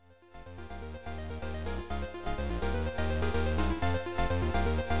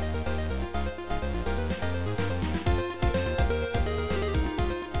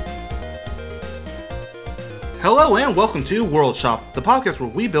Hello and welcome to World Shop, the podcast where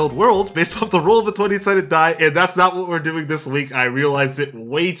we build worlds based off the roll of a 20-sided die, and that's not what we're doing this week. I realized it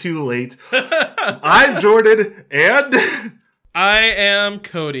way too late. I'm Jordan, and... I am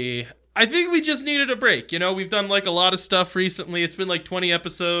Cody. I think we just needed a break. You know, we've done like a lot of stuff recently. It's been like 20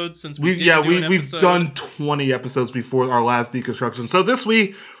 episodes since we've done 20 episodes before our last deconstruction. So this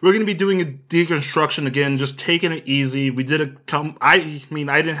week we're going to be doing a deconstruction again, just taking it easy. We did I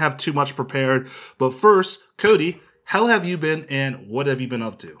didn't have too much prepared, but first, Cody, how have you been and what have you been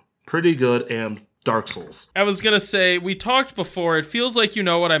up to? Pretty good and Dark Souls. I was going to say, we talked before. It feels like you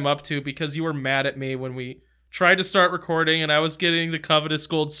know what I'm up to because you were mad at me when we tried to start recording and I was getting the covetous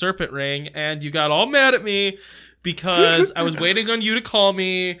gold serpent ring and you got all mad at me because I was waiting on you to call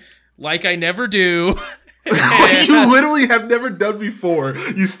me like I never do. You literally have never done before.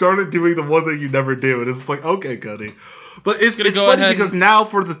 You started doing the one that you never do, and it's like, okay, Cody. But it's funny because now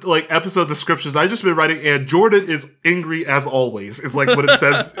for the episode descriptions, I've just been writing, and Jordan is angry as always. It's like what it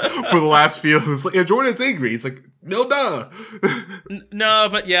says for the last few. It's like, and Jordan's angry. It's like, no, duh. No,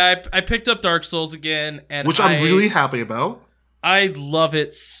 but yeah, I picked up Dark Souls again, and which I'm really happy about. I love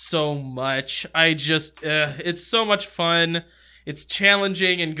it so much. I just, it's so much fun. It's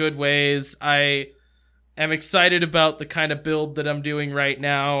challenging in good ways. I am excited about the kind of build that I'm doing right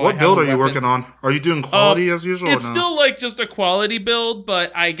now. What build are you working on? Are you doing quality as usual? It's still like just a quality build,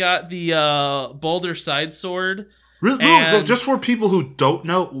 but I got the Boulder Side Sword. Really? Just for people who don't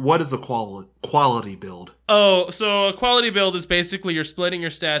know, what is a quality build? Oh, so a quality build is basically you're splitting your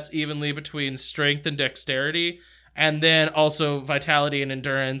stats evenly between strength and dexterity, and then also vitality and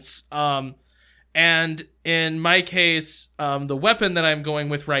endurance. And in my case, the weapon that I'm going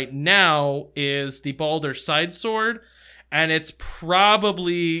with right now is the Baldur Side Sword, and it's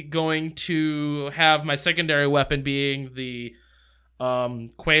probably going to have my secondary weapon being the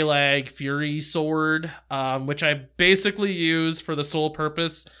Quelaag Fury Sword, which I basically use for the sole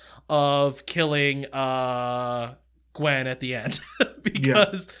purpose of killing Gwen at the end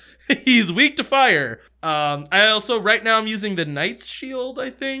because he's weak to fire. I also, right now, I'm using the Knight's Shield, I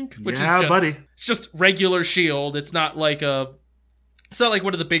think, which is just, buddy. It's just regular shield. It's not like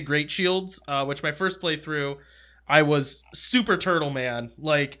one of the big great shields, which my first playthrough, I was super turtle man.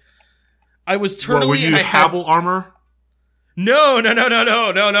 Like, I was turtly. Were you Havel armor? No. When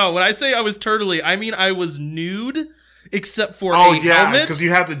I say I was turtly, I mean I was nude, except for a helmet. Because you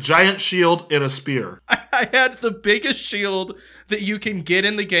had the giant shield and a spear. I had the biggest shield that you can get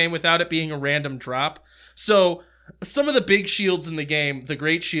in the game without it being a random drop. So some of the big shields in the game, the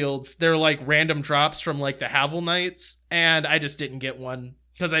great shields, they're like random drops from like the Havel Knights, and I just didn't get one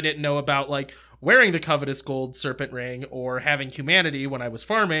because I didn't know about like wearing the covetous gold serpent ring or having humanity when I was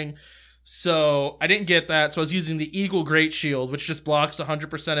farming. So I didn't get that. So I was using the Eagle Great Shield, which just blocks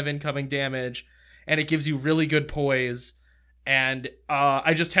 100% of incoming damage, and it gives you really good poise. And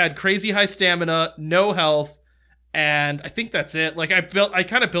I just had crazy high stamina, no health, and I think that's it. Like I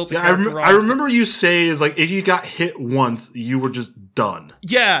kind of built the character wrong. I remember you say is like if you got hit once, you were just done.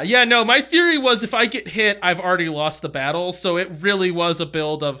 Yeah. No, my theory was if I get hit, I've already lost the battle. So it really was a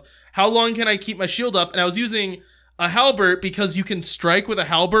build of how long can I keep my shield up, and I was using a halberd because you can strike with a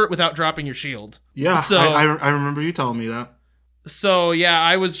halberd without dropping your shield. Yeah, so I remember you telling me that. So yeah,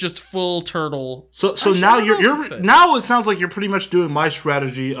 I was just full turtle. So now now it sounds like you're pretty much doing my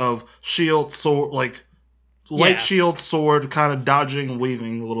strategy of shield, sword, like light shield, sword, kind of dodging and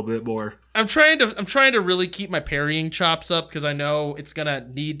weaving a little bit more. I'm trying to really keep my parrying chops up because I know it's gonna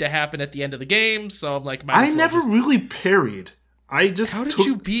need to happen at the end of the game. So I'm like, I never really parried. How did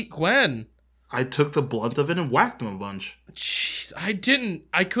you beat Gwen? I took the blunt of it and whacked him a bunch. Jeez, I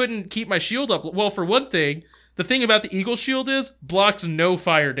couldn't keep my shield up. Well, for one thing, the thing about the Eagle Shield is blocks no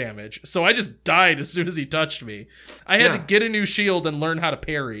fire damage. So I just died as soon as he touched me. I had to get a new shield and learn how to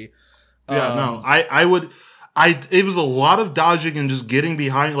parry. It was a lot of dodging and just getting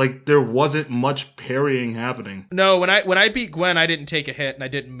behind. Like there wasn't much parrying happening. No, when I beat Gwen, I didn't take a hit and I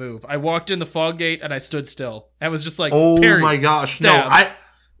didn't move. I walked in the fog gate and I stood still. I was just like, oh parry, my gosh, stab. No,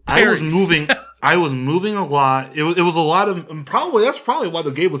 I was moving. I was moving a lot. It was a lot of. That's probably why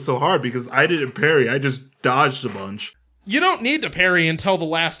the game was so hard because I didn't parry. I just dodged a bunch. You don't need to parry until the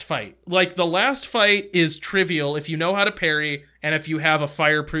last fight. Like the last fight is trivial if you know how to parry and if you have a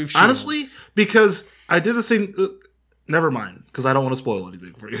fireproof shield. Honestly, because I did the same. Never mind, because I don't want to spoil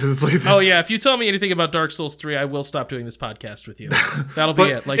anything for you. It's like oh yeah, if you tell me anything about Dark Souls 3, I will stop doing this podcast with you. That'll be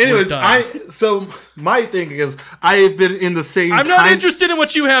it. Like, anyways, we're done. So my thing is, I have been in the same. I'm not interested in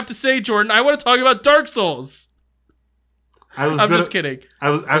what you have to say, Jordan. I want to talk about Dark Souls. I'm just kidding.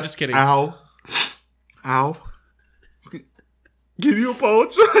 I'm just kidding. Ow. Can you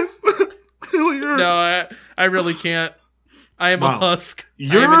apologize? No, I really can't. I am a husk.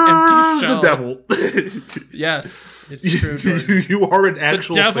 You're I am an empty shell. the devil. Yes, it's true, Jordan. You are an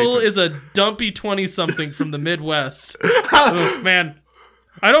actual The devil Satan. is a dumpy 20-something from the Midwest. Oof, man.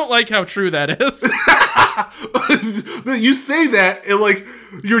 I don't like how true that is. You say that, and like,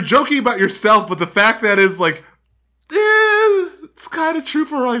 you're joking about yourself, but the fact that is like, it's kind of true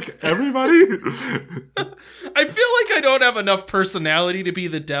for like everybody. I feel like I don't have enough personality to be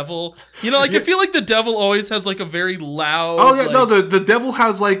the devil. You know, like I feel like the devil always has like a very loud. Oh yeah, like, no, the devil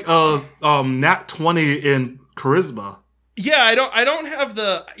has like nat 20 in charisma. Yeah, I don't have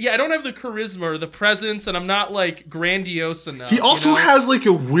the charisma or the presence, and I'm not like grandiose enough. He also has like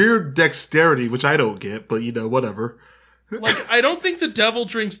a weird dexterity, which I don't get, but whatever. Like, I don't think the devil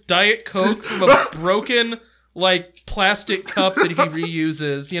drinks Diet Coke from a broken like plastic cup that he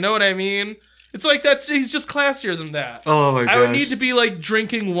reuses. You know what I mean? It's like he's just classier than that. Oh my god! I would need to be like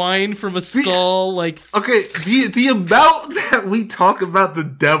drinking wine from a skull. Okay, the amount that we talk about the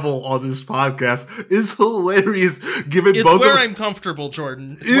devil on this podcast is hilarious. Given it's both where I'm comfortable,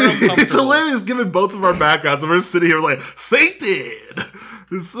 Jordan. It's where I'm comfortable. It's hilarious given both of our backgrounds, and we're sitting here like Satan.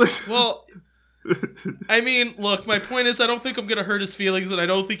 It's like, well, I mean, look, my point is I don't think I'm going to hurt his feelings, and I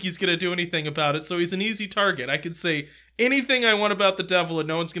don't think he's going to do anything about it, so he's an easy target. I could say anything I want about the devil, and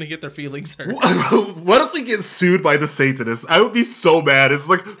no one's going to get their feelings hurt. What if they get sued by the Satanists? I would be so mad. It's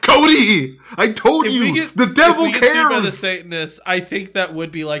like, Cody, I told you, the devil if we cares. Get sued by the Satanists, I think that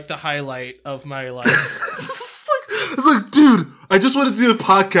would be like the highlight of my life. It's like, dude, I just wanted to do a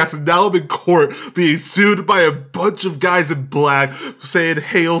podcast, and now I'm in court being sued by a bunch of guys in black saying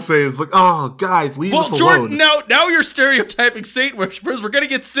hail sayings like, oh, guys, leave us alone. Jordan, now you're stereotyping Satan worshippers. We're going to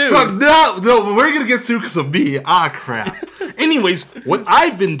get sued. So, no, we're going to get sued because of me. Ah, crap. Anyways, what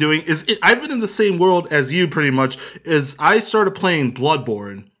I've been doing is, I've been in the same world as you pretty much, is I started playing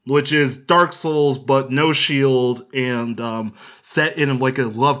Bloodborne, which is Dark Souls, but no shield, and set in like a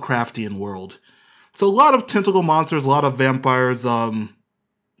Lovecraftian world. So a lot of tentacle monsters, a lot of vampires,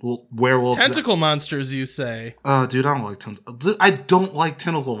 werewolves. Tentacle monsters, you say? Dude, I don't like tentacles. I don't like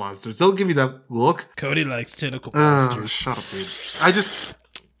tentacle monsters. Don't give me that look. Cody likes tentacle monsters. Shut up, dude.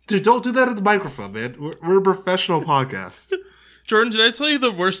 Dude, don't do that at the microphone, man. We're a professional podcast. Jordan, did I tell you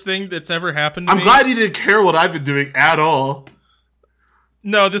the worst thing that's ever happened to me? I'm glad you didn't care what I've been doing at all.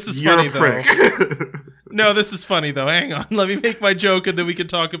 No, this is You're funny, a prick. though. No, this is funny, though. Hang on. Let me make my joke, and then we can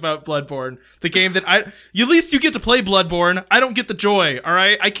talk about Bloodborne. The game that at least you get to play Bloodborne. I don't get the joy, all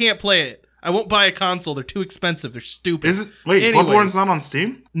right? I can't play it. I won't buy a console. They're too expensive. They're stupid. Is it? Wait, anyways, Bloodborne's not on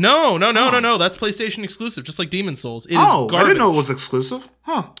Steam? No. That's PlayStation exclusive, just like Demon's Souls. It is garbage. I didn't know it was exclusive.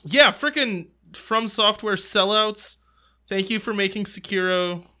 Huh. Yeah, frickin' From Software sellouts. Thank you for making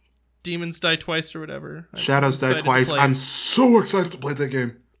Sekiro Demons Die Twice or whatever. Shadows Die Twice. I'm so excited to play that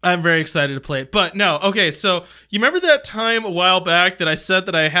game. I'm very excited to play it. But no, okay, so you remember that time a while back that I said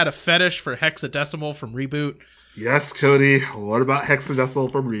that I had a fetish for Hexadecimal from Reboot? Yes, Cody. What about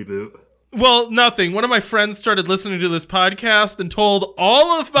Hexadecimal from Reboot? Well, nothing. One of my friends started listening to this podcast and told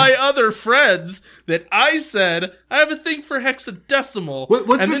all of my other friends that I said I have a thing for hexadecimal.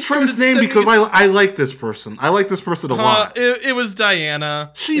 What's this friend's name? Because I like this person. I like this person a lot. It was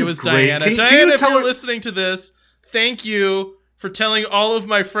Diana. She's it was great. Diana. Diana, if you're listening to this, thank you for telling all of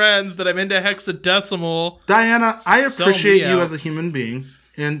my friends that I'm into hexadecimal. Diana, I appreciate you as a human being.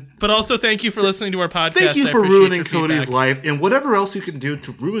 But also thank you for listening to our podcast. Thank you for ruining Cody's life, and whatever else you can do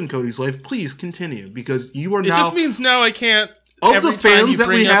to ruin Cody's life, please continue, because you are now... It just means now I can't... Of the fans that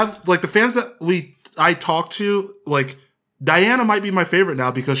we have, like the fans that I talk to, like, Diana might be my favorite now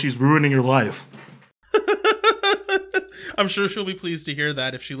because she's ruining your life. I'm sure she'll be pleased to hear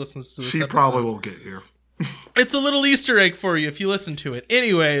that if she listens to this episode. She probably won't get here. It's a little Easter egg for you if you listen to it.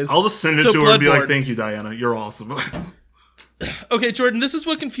 Anyways... I'll just send it to her and be like, thank you, Diana. You're awesome. Okay, Jordan, this is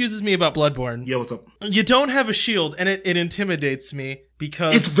what confuses me about Bloodborne. Yeah, what's up? You don't have a shield, and it intimidates me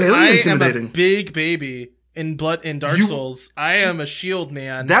because it's very intimidating. I am a big baby in Dark Souls. I am a shield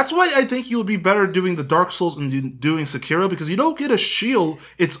man. That's why I think you would be better doing the Dark Souls and doing Sekiro, because you don't get a shield.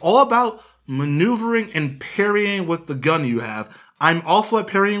 It's all about maneuvering and parrying with the gun you have. I'm awful at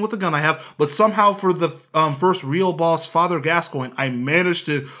parrying with the gun I have, but somehow for the first real boss, Father Gascoigne, I managed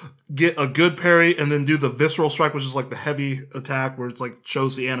to get a good parry and then do the visceral strike, which is like the heavy attack where it's like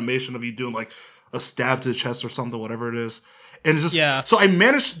shows the animation of you doing like a stab to the chest or something, whatever it is. And it's just, so I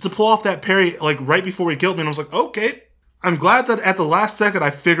managed to pull off that parry like right before he killed me, and I was like, okay, I'm glad that at the last second I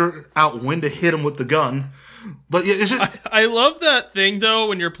figured out when to hit him with the gun. But yeah, it's just... I love that thing though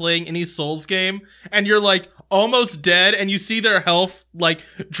when you're playing any Souls game and you're like, almost dead, and you see their health like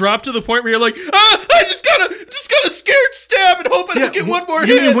drop to the point where you're like, I just gotta scared stab and hope I don't get one more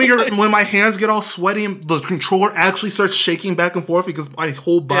hit. When my hands get all sweaty and the controller actually starts shaking back and forth because my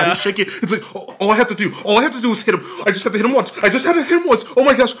whole body's shaking. It's like all I have to do is hit him. I just have to hit him once. Oh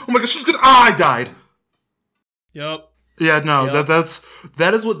my gosh, she's gonna. I died. Yep. Yeah, no,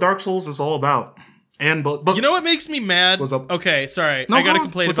 that is what Dark Souls is all about. And but you know what makes me mad? What's up? Okay, sorry. I gotta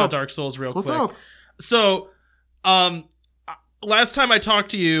complain about Dark Souls real quick. What's up? So, last time I talked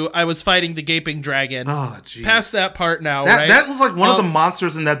to you, I was fighting the Gaping Dragon. Oh, jeez. Past that part now, right? That was like one of the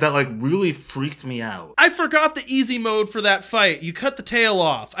monsters in that like really freaked me out. I forgot the easy mode for that fight. You cut the tail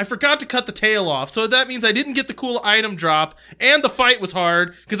off. I forgot to cut the tail off, so that means I didn't get the cool item drop, and the fight was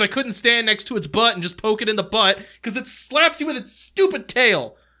hard because I couldn't stand next to its butt and just poke it in the butt because it slaps you with its stupid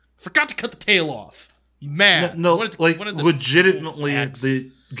tail. Forgot to cut the tail off. Man, legitimately, the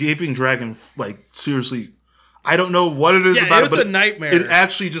Gaping Dragon, like, seriously, I don't know what it is about it, but a nightmare. It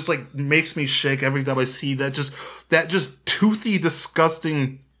actually just, like, makes me shake every time I see that just toothy,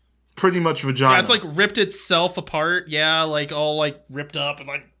 disgusting, pretty much vagina. Yeah, it's, like, ripped itself apart, like, all, like, ripped up and,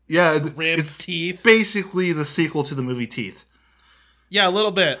 like, ribbed teeth. Basically the sequel to the movie Teeth. Yeah, a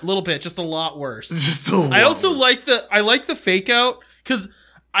little bit, just a lot worse. Just a lot I also worse. like the fake out, because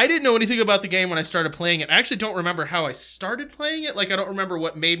I didn't know anything about the game when I started playing it. I actually don't remember how I started playing it. Like, I don't remember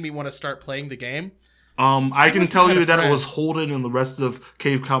what made me want to start playing the game. I can tell you that it was Holden and the rest of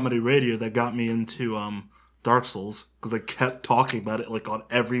Cave Comedy Radio that got me into Dark Souls, because they kept talking about it like on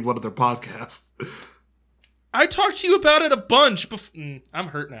every one of their podcasts. I talked to you about it a bunch. I'm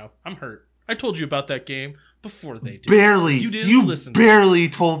hurt now. I told you about that game before they did. Barely. You didn't listen. Barely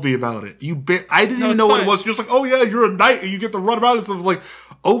told me about it. I didn't even know what it was. You're just like, oh yeah, you're a knight and you get to run around. And so I was like,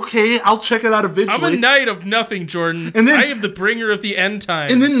 okay, I'll check it out eventually. I'm a knight of nothing, Jordan. And then, I am the bringer of the end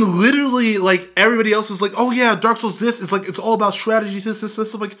times. And then literally, like, everybody else is like, oh yeah, Dark Souls this. It's like, it's all about strategy, this.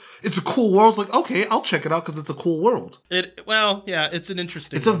 I'm like, it's a cool world. It's like, okay, I'll check it out because it's a cool world. It's an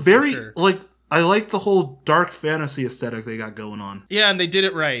interesting It's a very, like, I like the whole dark fantasy aesthetic they got going on. Yeah, and they did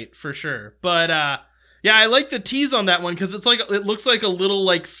it right, for sure. But, yeah, I like the tease on that one because it looks like a little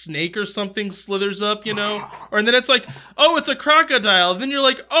like snake or something slithers up, and then it's like, oh, it's a crocodile. And then you're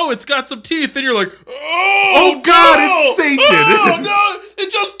like, oh, it's got some teeth. And you're like, oh God, it's Satan. Oh no, it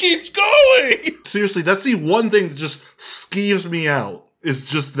just keeps going. Seriously, that's the one thing that just skeeves me out. Is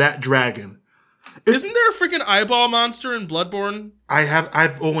just that dragon. Isn't there a freaking eyeball monster in Bloodborne?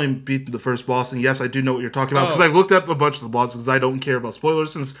 I've only beaten the first boss, and yes, I do know what you're talking about, because I've looked up a bunch of the bosses, because I don't care about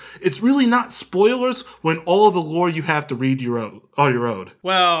spoilers, since it's really not spoilers when all of the lore you have to read on your own.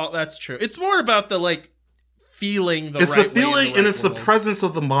 Well, that's true. It's more about the, like, feeling It's the feeling, and it's the presence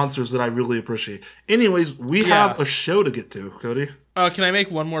of the monsters that I really appreciate. Anyways, we have a show to get to, Cody. Can I make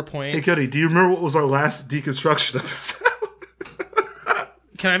one more point? Hey, Cody, do you remember what was our last deconstruction episode?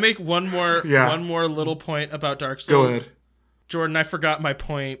 Can I make one more little point about Dark Souls? Go ahead. Jordan, I forgot my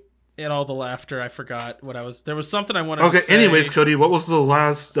point in all the laughter. I forgot what I was... There was something I wanted to say. Okay, anyways, Cody, what was the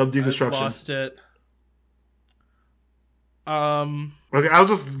last deconstruction? I lost it. Okay, I'll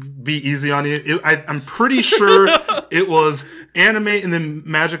just be easy on you. I'm pretty sure it was anime and then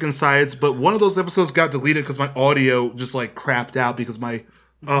magic and science, but one of those episodes got deleted because my audio just, like, crapped out because my...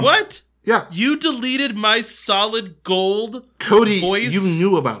 What? Yeah. You deleted my solid gold Cody, voice? you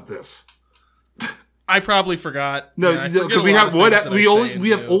knew about this. I probably forgot. No, because we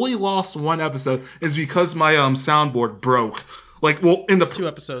have only lost one episode is because my soundboard broke. Like, well, in the 2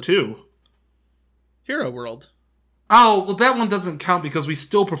 episodes. 2. Hero World. Oh, well, that one doesn't count because we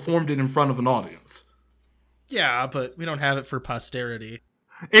still performed it in front of an audience. Yeah, but we don't have it for posterity.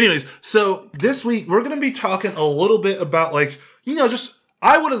 Anyways, so this week we're going to be talking a little bit about, like, just...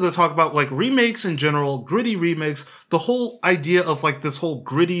 I wanted to talk about, like, remakes in general, gritty remakes, the whole idea of, like, this whole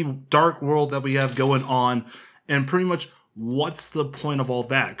gritty, dark world that we have going on, and pretty much what's the point of all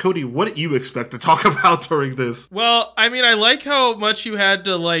that? Cody, what did you expect to talk about during this? Well, I mean, I like how much you had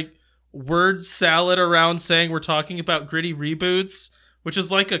to, like, word salad around saying we're talking about gritty reboots, which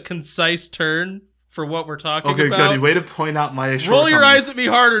is, like, a concise turn for what we're talking about. Okay, Cody, way to point out my shortcomings. Roll your eyes at me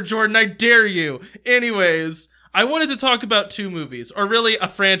harder, Jordan, I dare you. Anyways... I wanted to talk about 2 movies, or really a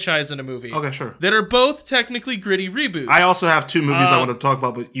franchise and a movie. Okay, sure. That are both technically gritty reboots. I also have 2 movies I want to talk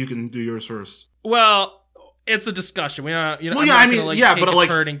about, but you can do yours first. Well, it's a discussion. You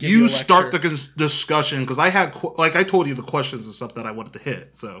start the discussion because I had, I told you the questions and stuff that I wanted to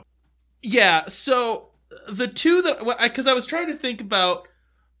hit. So, yeah. So the 2 because I was trying to think about.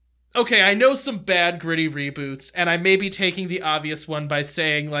 Okay, I know some bad gritty reboots, and I may be taking the obvious one by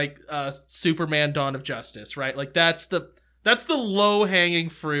saying, like, Superman Dawn of Justice, right? Like, that's the That's the low-hanging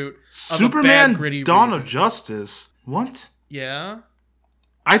fruit of Superman a bad, gritty Dawn reboot. of Justice. What? Yeah?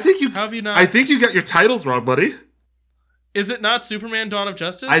 I think you... How have you not... I think you got your titles wrong, buddy. Is it not Superman Dawn of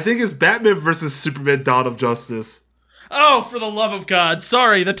Justice? I think it's Batman versus Superman Dawn of Justice. Oh, for the love of God.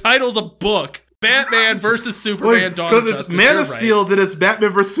 Sorry, the title's a book. Batman versus Superman Dawn of Justice. Because it's Man of Steel, then it's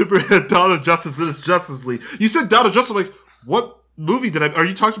Batman versus Superman Dawn of Justice, then it's Justice League. You said Dawn of Justice, I'm like, what movie did I... Are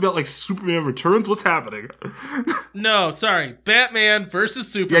you talking about, like, Superman Returns? What's happening? No, sorry. Batman versus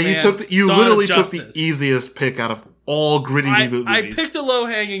Superman. Yeah, you literally took the easiest pick out of all gritty reboot movies. I picked a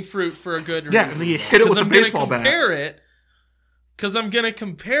low-hanging fruit for a good reason. Yeah, and then you hit it with a baseball bat. Because I'm going to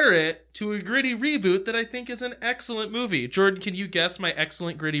compare it to a gritty reboot that I think is an excellent movie. Jordan, can you guess my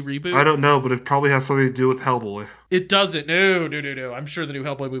excellent gritty reboot? I don't know, but it probably has something to do with Hellboy. It doesn't. No. I'm sure the new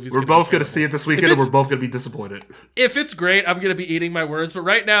Hellboy movie is We're both going to see it this weekend, and we're both going to be disappointed. If it's great, I'm going to be eating my words. But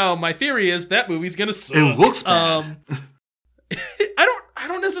right now, my theory is that movie's going to suck. It looks bad. I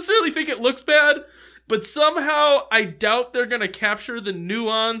don't necessarily think it looks bad. But somehow, I doubt they're going to capture the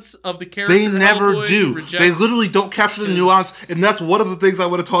nuance of the character. They never do. They literally don't capture the nuance, and that's one of the things I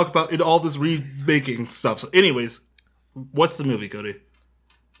want to talk about in all this remaking stuff. So anyways, what's the movie, Cody?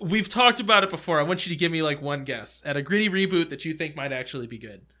 We've talked about it before. I want you to give me like one guess at a gritty reboot that you think might actually be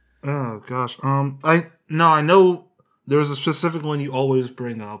good. Oh, gosh. I know there's a specific one you always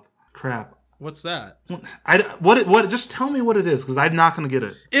bring up. Crap. What's that? What? Just tell me what it is, because I'm not going to get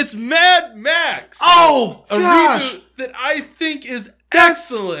it. It's Mad Max. Oh, a gosh. reboot that I think is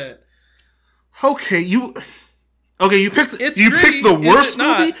excellent. Okay, you picked the worst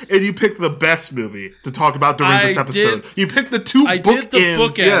movie and you picked the best movie to talk about during this episode. You picked the two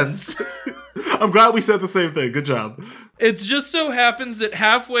bookends. Yes. I'm glad we said the same thing. Good job. It just so happens that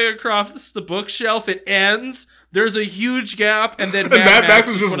halfway across the bookshelf it ends. There's a huge gap, and then Mad Max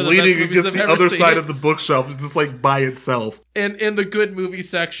is just leaning against the other side of the bookshelf. It's just like by itself. And in the good movie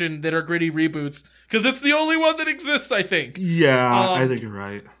section that are gritty reboots, because it's the only one that exists, I think. Yeah, I think you're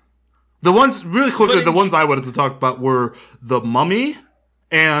right. The ones, really quickly, the ones I wanted to talk about were The Mummy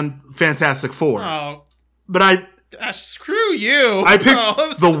and Fantastic Four. Oh. But screw you. I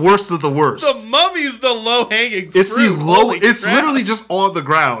picked the worst of the worst. The Mummy's the low-hanging fruit. It's it's literally just on the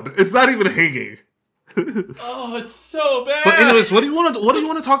ground. It's not even hanging. Oh, it's so bad. But anyways, what do you want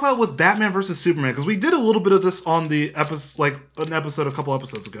to talk about with Batman versus Superman? Because we did a little bit of this on the episode, like an episode a couple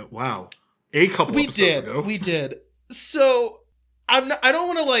episodes ago. Wow, episodes ago. We did. So I don't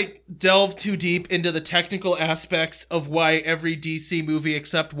want to like delve too deep into the technical aspects of why every DC movie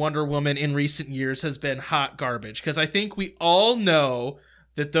except Wonder Woman in recent years has been hot garbage. Because I think we all know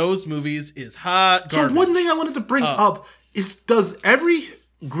that those movies is hot garbage. So one thing I wanted to bring up is, does every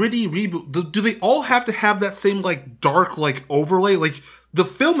gritty reboot, do they all have to have that same like dark like overlay? Like the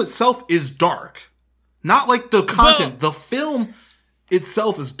film itself is dark, not like the content. The film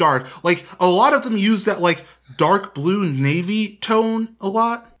itself is dark. Like a lot of them use that like dark blue navy tone a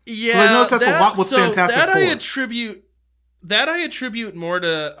lot. Yeah, I noticed that's a lot with Fantastic Four. I attribute more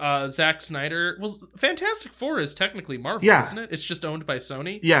to Zack Snyder. Well, Fantastic Four is technically Marvel, isn't it? It's just owned by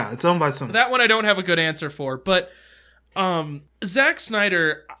Sony. Yeah, it's owned by Sony. That one I don't have a good answer for, but Zack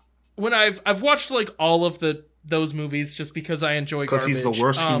Snyder, when I've watched like all of those movies just because I enjoy garbage. Because he's the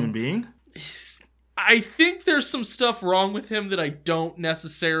worst human being? I think there's some stuff wrong with him that I don't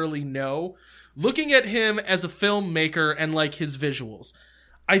necessarily know. Looking at him as a filmmaker and like his visuals,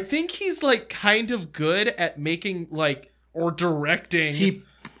 I think he's like kind of good at making like or directing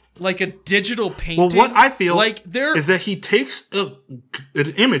like a digital painting. Well, what I feel like is that he takes an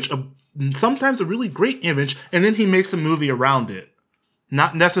image, sometimes a really great image, and then he makes a movie around it.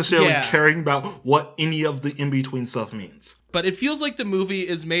 Not necessarily caring about what any of the in-between stuff means. But it feels like the movie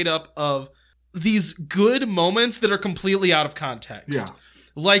is made up of these good moments that are completely out of context. Yeah.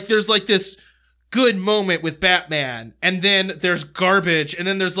 Like there's like this good moment with Batman, and then there's garbage, and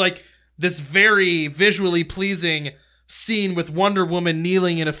then there's like this very visually pleasing scene with Wonder Woman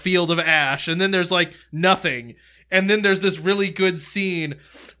kneeling in a field of ash, and then there's like nothing. And then there's this really good scene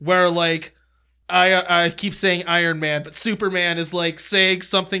where like I keep saying Iron Man, but Superman is like saying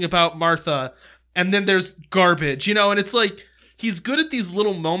something about Martha, and then there's garbage, you know, and it's like he's good at these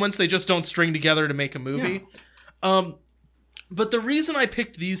little moments, they just don't string together to make a movie. Yeah. But the reason I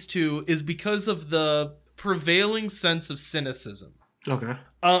picked these two is because of the prevailing sense of cynicism. Okay.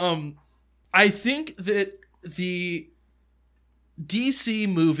 I think that the DC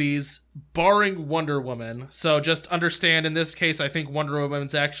movies, barring Wonder Woman, so just understand in this case, I think Wonder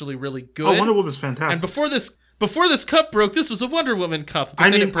Woman's actually really good. Oh, Wonder Woman's fantastic. And before this cup broke, this was a Wonder Woman cup.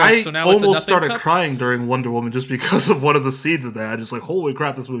 But then it broke, I so now it's a almost started cup. crying during Wonder Woman just because of one of the scenes in that. I just like, holy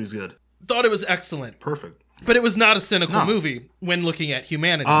crap, this movie's good. Thought it was excellent. Perfect. But it was not a cynical movie when looking at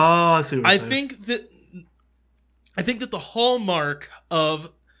humanity. Oh, I see what you're saying. I think that the hallmark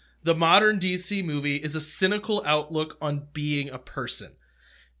of the modern DC movie is a cynical outlook on being a person.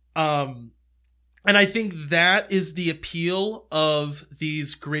 And I think that is the appeal of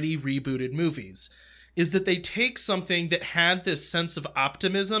these gritty rebooted movies, is that they take something that had this sense of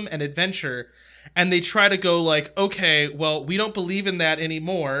optimism and adventure, and they try to go like, okay, well, we don't believe in that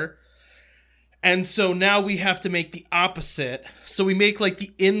anymore, and so now we have to make the opposite. So we make like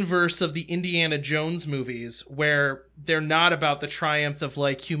the inverse of the Indiana Jones movies, where they're not about the triumph of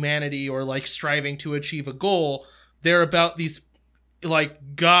like humanity or like striving to achieve a goal. They're about these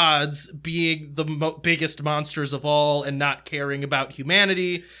like gods being the biggest monsters of all and not caring about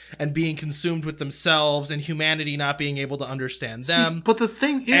humanity and being consumed with themselves, and humanity not being able to understand them. See, but the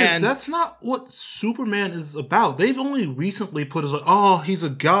thing is, that's not what Superman is about. They've only recently put as like, oh, he's a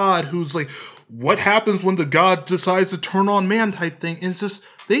god who's like, what happens when the god decides to turn on man type thing. And it's just,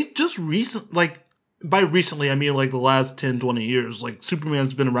 they just by recently, I mean like the last 10, 20 years. Like,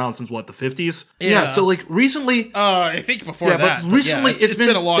 Superman's been around since, what, the 50s? Yeah, so like recently... I think before that. But recently it's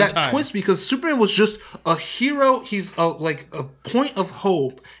been a long that time. twist, because Superman was just a hero. He's like a point of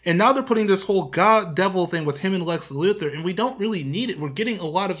hope. And now they're putting this whole god-devil thing with him and Lex Luthor, and we don't really need it. We're getting a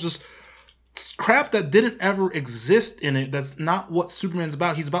lot of just crap that didn't ever exist in it. That's not what Superman's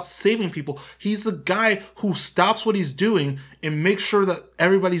about. He's about saving people. He's the guy who stops what he's doing and makes sure that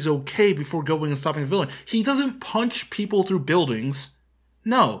everybody's okay before going and stopping a villain. He doesn't punch people through buildings.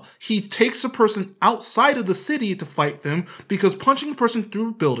 No, he takes a person outside of the city to fight them, because punching a person through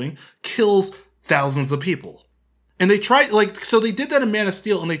a building kills thousands of people. And they tried, so they did that in Man of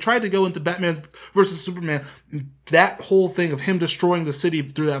Steel, and they tried to go into Batman versus Superman, that whole thing of him destroying the city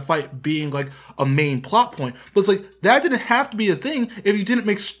through that fight being like a main plot point. But it's like, that didn't have to be a thing if you didn't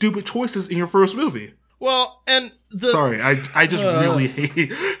make stupid choices in your first movie. Well, and Sorry, I just really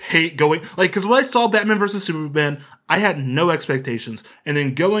hate going... because when I saw Batman versus Superman, I had no expectations. And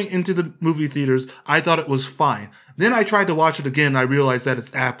then going into the movie theaters, I thought it was fine. Then I tried to watch it again, and I realized that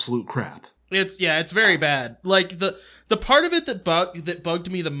it's absolute crap. It's very bad. Like, the part of it that bugged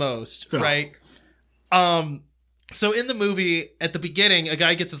me the most, right? So in the movie, at the beginning, a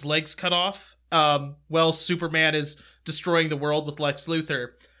guy gets his legs cut off while Superman is destroying the world with Lex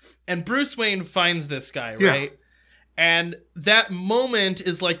Luthor. And Bruce Wayne finds this guy, right? And that moment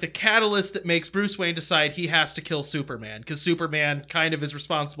is like the catalyst that makes Bruce Wayne decide he has to kill Superman, because Superman kind of is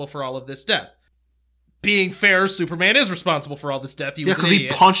responsible for all of this death. Being fair, Superman is responsible for all this death. He was an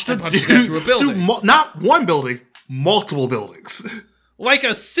idiot. He punched a guy through a building. Not one building, multiple buildings. Like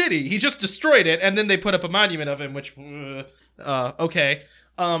a city. He just destroyed it, and then they put up a monument of him, which, okay.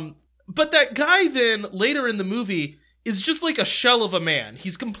 But that guy then, later in the movie, is just like a shell of a man.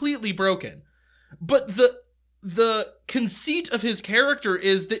 He's completely broken. But the conceit of his character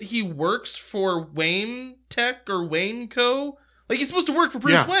is that he works for Wayne Tech or Wayne Co. Like, he's supposed to work for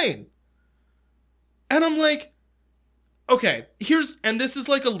Bruce Wayne. And I'm like, okay, and this is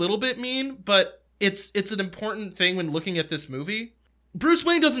like a little bit mean, but it's an important thing when looking at this movie. Bruce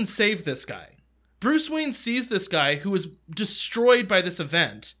Wayne doesn't save this guy. Bruce Wayne sees this guy who is destroyed by this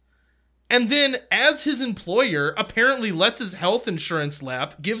event, and then as his employer apparently lets his health insurance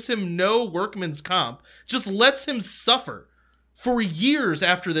lapse, gives him no workman's comp, just lets him suffer for years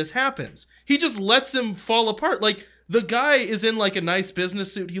after this happens. He just lets him fall apart. Like, the guy is in like a nice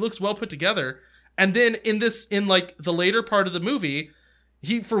business suit. He looks well put together. And then in like the later part of the movie,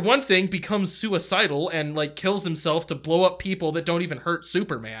 he, for one thing, becomes suicidal and like kills himself to blow up people that don't even hurt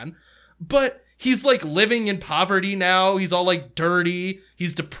Superman. But he's like living in poverty now. He's all like dirty.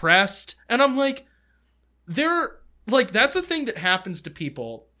 He's depressed. And I'm like, that's a thing that happens to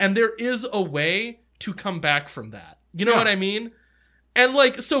people. And there is a way to come back from that. You know what I mean? And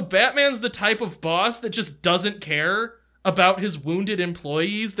like, so Batman's the type of boss that just doesn't care about his wounded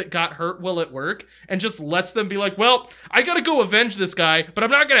employees that got hurt while at work, and just lets them be like, well, I gotta go avenge this guy, but I'm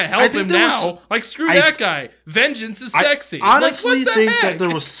not gonna help him now. Screw that guy. Vengeance is sexy. I honestly think that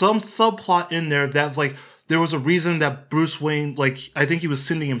there was some subplot in there that's like, there was a reason that Bruce Wayne, I think he was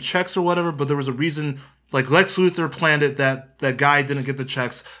sending him checks or whatever, but there was a reason, Lex Luthor planned it that that guy didn't get the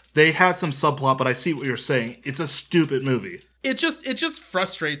checks. They had some subplot, but I see what you're saying. It's a stupid movie. It just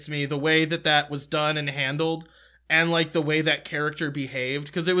frustrates me the way that was done and handled. And like the way that character behaved,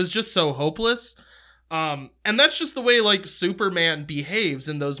 because it was just so hopeless. And that's just the way like Superman behaves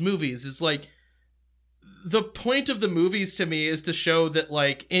in those movies. Is like, the point of the movies to me is to show that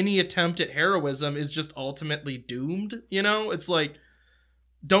like any attempt at heroism is just ultimately doomed. You know, it's like,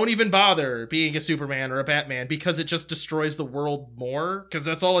 don't even bother being a Superman or a Batman, because it just destroys the world more. Because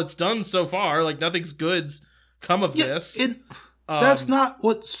that's all it's done so far. Like, nothing's come of this. That's not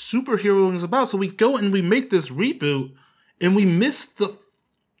what superheroing is about. So we go and we make this reboot, and we miss the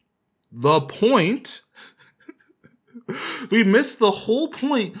point. We miss the whole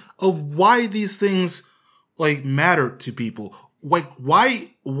point of why these things like matter to people. Like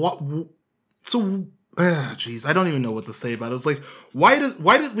why? What? So, jeez, I don't even know what to say about it. It's like why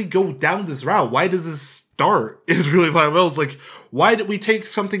did we go down this route? Why does this start? Is really what I was like. Why did we take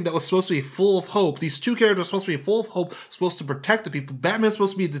something that was supposed to be full of hope? These two characters are supposed to be full of hope, supposed to protect the people. Batman's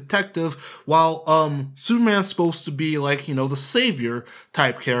supposed to be a detective, while Superman's supposed to be like, you know, the savior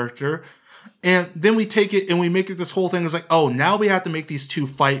type character. And then we take it and we make it this whole thing is like, oh, now we have to make these two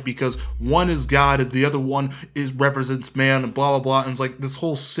fight because one is God and the other one represents man and blah, blah, blah. And it's like this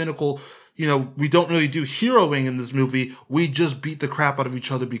whole cynical, you know, we don't really do heroing in this movie. We just beat the crap out of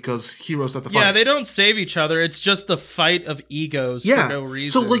each other because heroes have to fight. Yeah, they don't save each other. It's just the fight of egos for no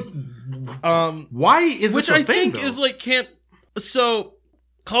reason. So, like, why is this a thing, which I think is, like, So,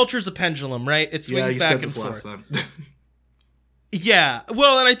 culture's a pendulum, right? It swings back and forth. Yeah,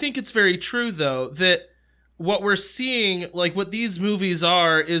 well, and I think it's very true, though, that what we're seeing, like, what these movies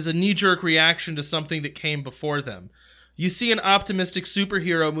are, is a knee-jerk reaction to something that came before them. You see an optimistic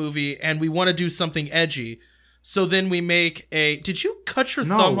superhero movie, and we want to do something edgy, so then we make a... Did you cut your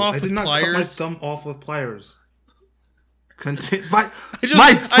thumb off with pliers? No, I did not cut my thumb off with pliers. My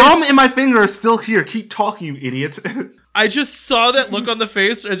thumb and my finger are still here. Keep talking, you idiot. I just saw that look on the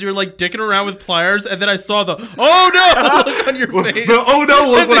face as you were like dicking around with pliers, and then I saw the "oh no" look on your face. The "oh no"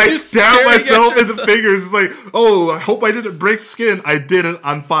 look when I stabbed myself in the fingers. It's like, oh, I hope I didn't break skin. I didn't.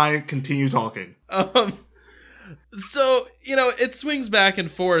 I'm fine. Continue talking. So, you know, it swings back and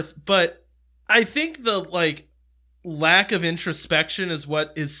forth, but I think the like lack of introspection is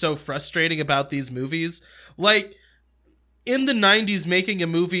what is so frustrating about these movies. Like, in the 90s, making a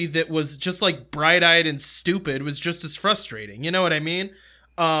movie that was just like bright-eyed and stupid was just as frustrating. You know what I mean?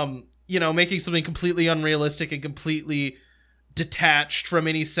 You know, making something completely unrealistic and completely detached from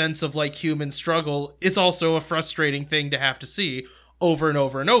any sense of like human struggle is also a frustrating thing to have to see over and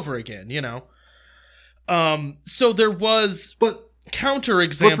over and over again, you know? So there was counter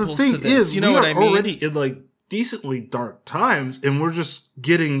examples to this. You know what I mean? We are already in like decently dark times, and we're just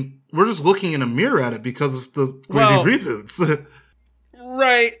looking in a mirror at it because of the reboots.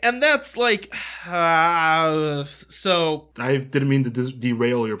 Right, and that's like, so... I didn't mean to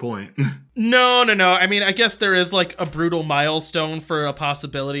derail your point. No. I mean, I guess there is like a brutal milestone for a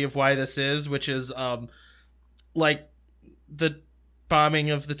possibility of why this is, which is, like, the bombing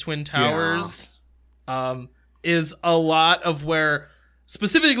of the Twin Towers, is a lot of where...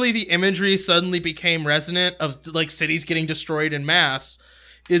 Specifically, the imagery suddenly became resonant of like cities getting destroyed en masse,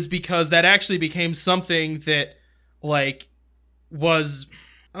 is because that actually became something that like was,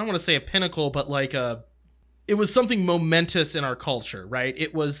 I don't want to say a pinnacle, but like it was something momentous in our culture, right?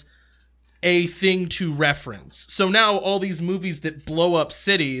 It was a thing to reference. So now all these movies that blow up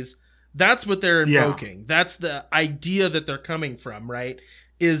cities, that's what they're invoking. Yeah. That's the idea that they're coming from, right?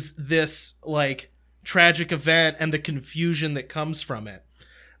 Is this like tragic event and the confusion that comes from it.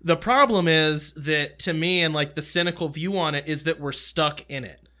 The problem is that, to me, and like the cynical view on it, is that we're stuck in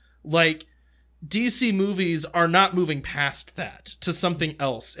it. Like, DC movies are not moving past that to something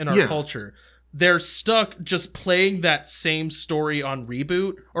else in our culture. They're stuck just playing that same story on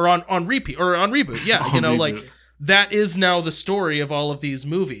reboot or on repeat or on reboot. Yeah, you know, like that is now the story of all of these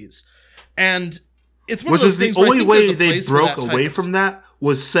movies. And it's one of those things where I think there's a place for that. Which is the only way they broke away from that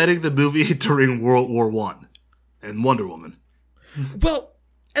was setting the movie during World War I and Wonder Woman. Well,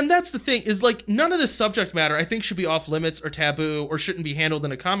 and that's the thing, is like none of this subject matter I think should be off limits or taboo or shouldn't be handled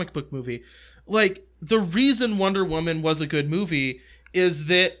in a comic book movie. Like, the reason Wonder Woman was a good movie is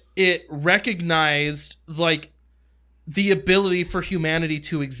that it recognized like the ability for humanity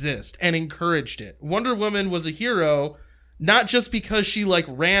to exist and encouraged it. Wonder Woman was a hero not just because she like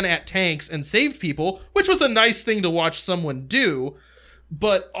ran at tanks and saved people, which was a nice thing to watch someone do,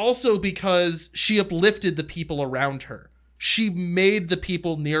 but also because she uplifted the people around her. She made the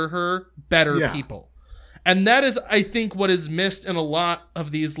people near her better people. And that is, I think, what is missed in a lot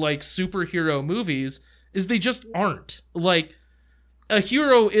of these like superhero movies, is they just aren't. Like, a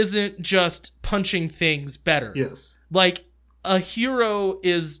hero isn't just punching things better. Yes. Like, a hero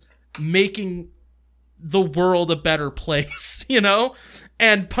is making the world a better place, you know?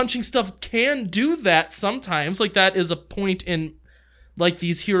 And punching stuff can do that sometimes. Like, that is a point in like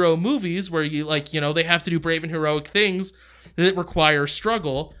these hero movies where you like, you know, they have to do brave and heroic things that require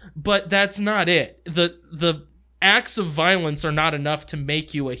struggle, but that's not it. The acts of violence are not enough to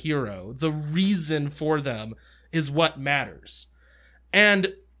make you a hero. The reason for them is what matters.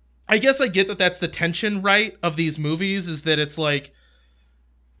 And I guess I get that that's the tension, right, of these movies, is that it's like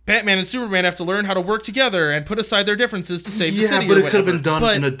Batman and Superman have to learn how to work together and put aside their differences to save the city. Yeah, but it could have been done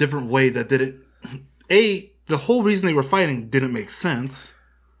in a different way that didn't... A, the whole reason they were fighting didn't make sense.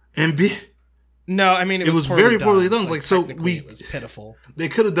 And B... No, I mean, it was very poorly done. Like, so it was pitiful. They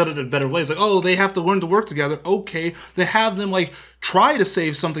could have done it in better ways. Like, oh, they have to learn to work together. Okay. They have them, like, try to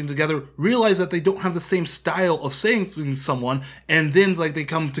save something together, realize that they don't have the same style of saving someone, and then, like, they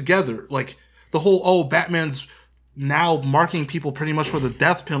come together. Like, the whole, oh, Batman's now marking people pretty much for the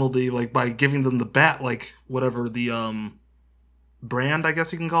death penalty, like, by giving them the bat, like, whatever, the, brand, I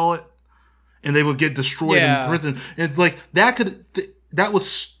guess you can call it. And they would get destroyed in prison. And, like, that could... That was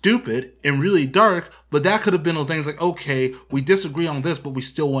stupid and really dark, but that could have been things like, okay, we disagree on this, but we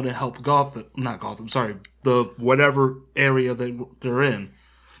still want to help the whatever area they're in.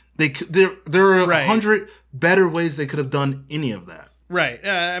 There are 100 better ways they could have done any of that. Right.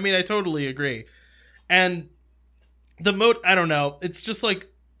 I mean, I totally agree. And I don't know. It's just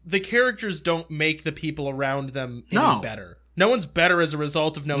like the characters don't make the people around them any better. No one's better as a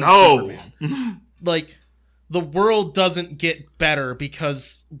result of knowing Superman. Like, the world doesn't get better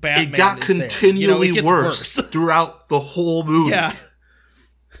because Batman is there. It got continually worse throughout the whole movie. Yeah.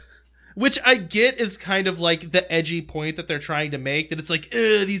 Which I get is kind of like the edgy point that they're trying to make, that it's like,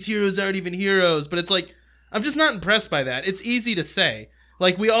 these heroes aren't even heroes. But it's like, I'm just not impressed by that. It's easy to say.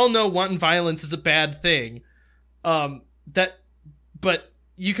 Like, we all know wanton violence is a bad thing. But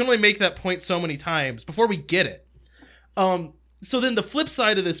you can only make that point so many times before we get it. So then the flip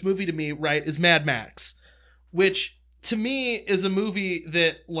side of this movie to me, right, is Mad Max. Which, to me, is a movie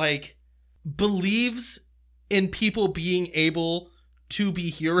that, like, believes in people being able to be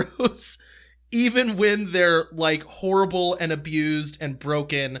heroes, even when they're, like, horrible and abused and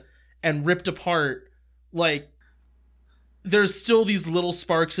broken and ripped apart. Like, there's still these little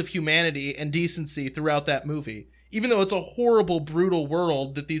sparks of humanity and decency throughout that movie. Even though it's a horrible, brutal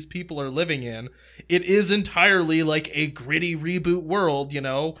world that these people are living in, it is entirely, like, a gritty reboot world, you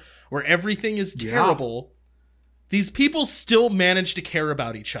know, where everything is terrible. Yeah. These people still manage to care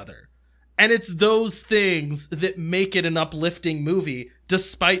about each other. And it's those things that make it an uplifting movie,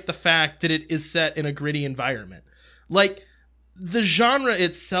 despite the fact that it is set in a gritty environment. Like, the genre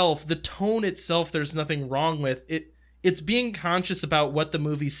itself, the tone itself, there's nothing wrong with. It's being conscious about what the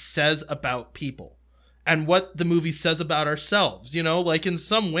movie says about people. And what the movie says about ourselves. You know, like, in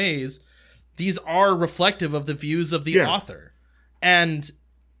some ways, these are reflective of the views of the author. And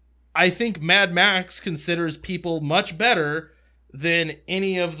I think Mad Max considers people much better than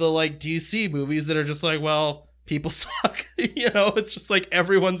any of the, like, DC movies that are just like, well, people suck. You know, it's just like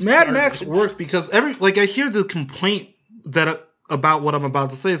everyone's Mad garbage. Max worked because I hear the complaint about what I'm about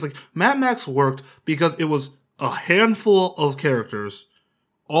to say. It's like, Mad Max worked because it was a handful of characters,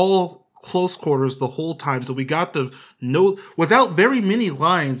 all close quarters the whole time. So we got to know, without very many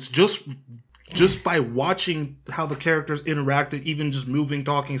lines, just by watching how the characters interacted, even just moving,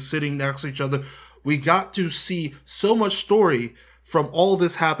 talking, sitting next to each other, we got to see so much story from all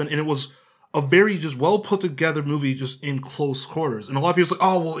this happen, and it was a very just well put together movie just in close quarters. And a lot of people are like,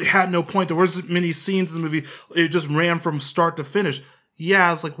 oh, well, it had no point. There wasn't many scenes in the movie. It just ran from start to finish.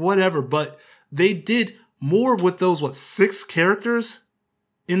 Yeah, it's like, whatever. But they did more with those, 6 characters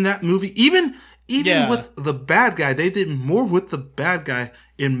in that movie? Even with the bad guy, they did more with the bad guy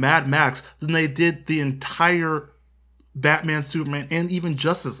in Mad Max than they did the entire Batman, Superman, and even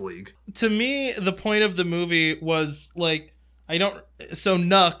Justice League. To me, the point of the movie was, like, Nux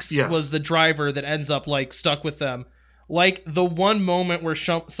was the driver that ends up, like, stuck with them. Like, the one moment where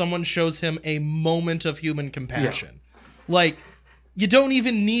someone shows him a moment of human compassion. Yeah. Like, you don't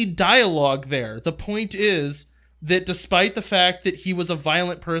even need dialogue there. The point is that despite the fact that he was a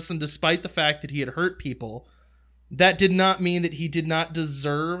violent person, despite the fact that he had hurt people, that did not mean that he did not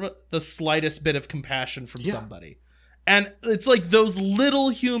deserve the slightest bit of compassion from somebody. And it's like those little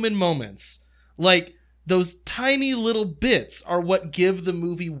human moments, like those tiny little bits, are what give the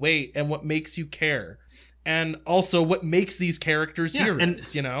movie weight and what makes you care. And also what makes these characters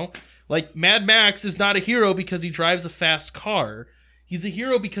heroes, you know? Like, Mad Max is not a hero because he drives a fast car. He's a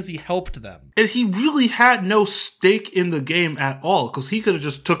hero because he helped them. And he really had no stake in the game at all, because he could have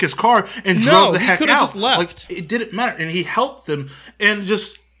just took his car and drove the heck out. He could have just left. Like, it didn't matter. And he helped them, and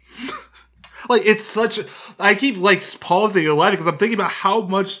just... like, it's such... I keep, like, pausing and laughing because I'm thinking about how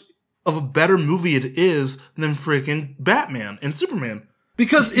much of a better movie it is than freaking Batman and Superman.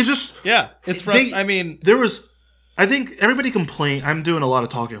 Because it's just... yeah, it's frustrating. I mean... There was... I think everybody complained... I'm doing a lot of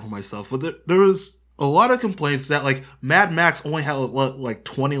talking for myself, but there was a lot of complaints that, like, Mad Max only had, like,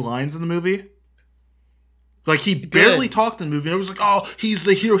 20 lines in the movie. Like, he barely talked in the movie. And it was like, oh, he's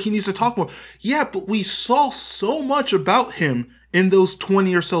the hero. He needs to talk more. Yeah, but we saw so much about him in those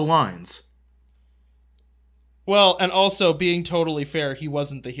 20 or so lines. Well, and also, being totally fair, he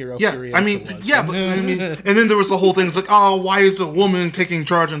wasn't the hero. Yeah, Furiosa I mean, was. yeah, but I mean, and then there was the whole thing. It's like, oh, why is a woman taking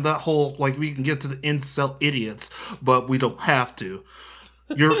charge? And that whole, like, we can get to the incel idiots, but we don't have to.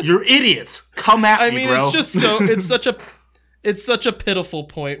 You're idiots. Come at me, bro. It's just so it's such a pitiful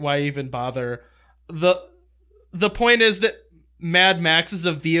point. Why even bother? The point is that Mad Max is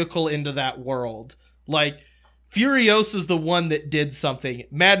a vehicle into that world. Like, Furiosa's the one that did something.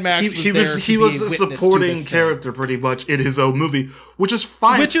 Mad Max he was a supporting character pretty much in his own movie, which is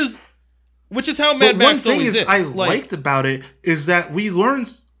fine. Which is how Mad Max always is. One thing I liked about it is that we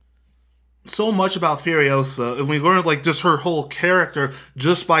learned so much about Furiosa, and we learned, like, just her whole character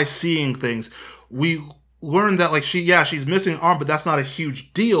just by seeing things. We learned that, like, she's missing an arm, but that's not a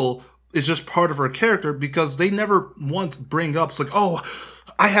huge deal. It's just part of her character, because they never once bring up, it's like, oh,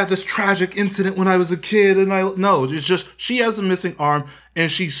 I had this tragic incident when I was a kid, and no, it's just, she has a missing arm,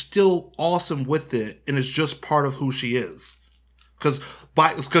 and she's still awesome with it, and it's just part of who she is.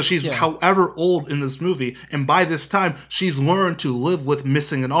 Because she's however old in this movie, and by this time, she's learned to live with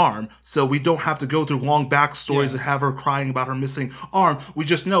missing an arm, so we don't have to go through long backstories and have her crying about her missing arm. We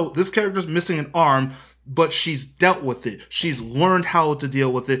just know this character's missing an arm, but she's dealt with it. She's learned how to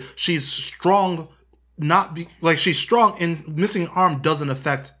deal with it. She's strong, she's strong, and missing an arm doesn't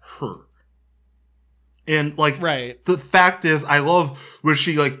affect her. And, like, the fact is, I love when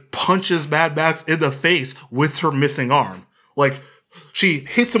she, like, punches Mad Max in the face with her missing arm. Like, she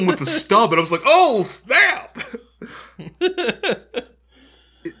hits him with the stub, and I was like, oh, snap!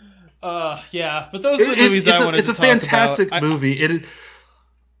 But those are the movies I wanted to talk about. It's a fantastic movie.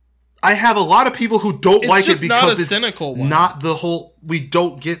 I have a lot of people who don't like it because it's cynical one. Not the whole, we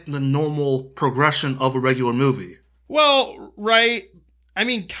don't get the normal progression of a regular movie. Well, right. I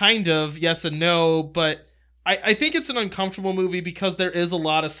mean, kind of, yes and no, but I think it's an uncomfortable movie because there is a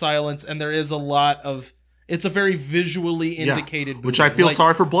lot of silence and there is a lot of, it's a very visually indicated movie. Which I feel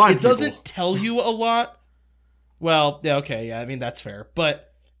sorry for blind people. It doesn't tell you a lot. Well, yeah, okay, I mean, that's fair. But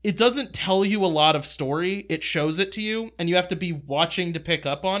it doesn't tell you a lot of story. It shows it to you, and you have to be watching to pick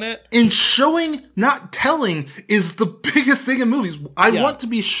up on it. And showing, not telling, is the biggest thing in movies. I want to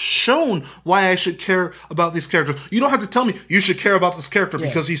be shown why I should care about these characters. You don't have to tell me you should care about this character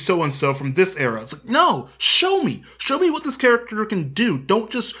because he's so-and-so from this era. It's like, no, show me. Show me what this character can do. Don't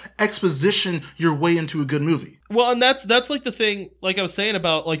just exposition your way into a good movie. Well, and that's like the thing, like I was saying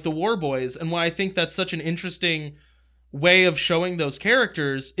about, like, the War Boys, and why I think that's such an interesting way of showing those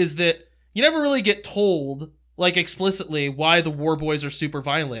characters is that you never really get told, like, explicitly why the War Boys are super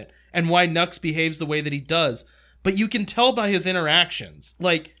violent and why Nux behaves the way that he does, but you can tell by his interactions.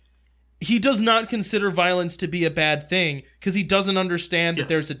 Like, he does not consider violence to be a bad thing because he doesn't understand that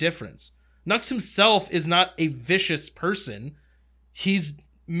there's a difference. Nux himself is not a vicious person. He's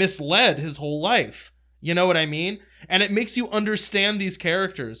misled his whole life. You know what I mean? And it makes you understand these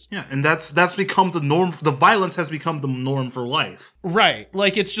characters. Yeah, and that's become the norm. The violence has become the norm for life. Right.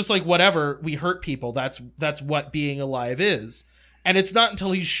 Like, it's just like, whatever, we hurt people. That's what being alive is. And it's not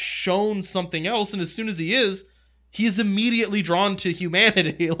until he's shown something else, and as soon as he is, he's immediately drawn to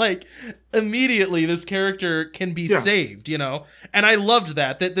humanity. Like, immediately this character can be saved, you know? And I loved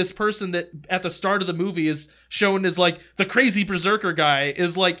that this person that at the start of the movie is shown as, like, the crazy berserker guy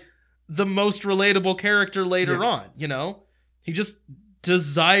is, like, the most relatable character later on, you know? He just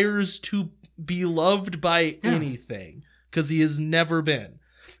desires to be loved by anything because he has never been.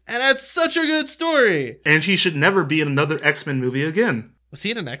 And that's such a good story. And he should never be in another X-Men movie again. Was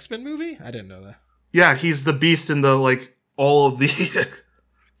he in an X-Men movie? I didn't know that. Yeah, he's the Beast in the, like, all of the...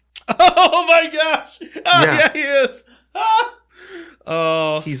 Oh my gosh! Oh, yeah, he is!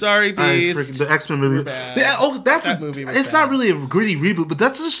 Oh, sorry, Beast. The X-Men movie. That movie was bad. Not really a gritty reboot, but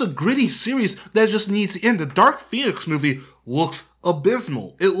that's just a gritty series that just needs to end. The Dark Phoenix movie looks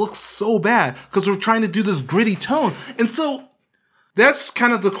abysmal. It looks so bad because we're trying to do this gritty tone. And so that's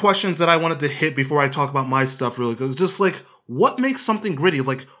kind of the questions that I wanted to hit before I talk about my stuff really quick. Just like, what makes something gritty? It's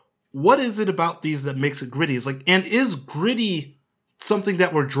like, what is it about these that makes it gritty? It's like, and is gritty something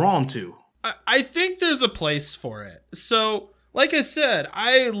that we're drawn to? I think there's a place for it. So, like I said,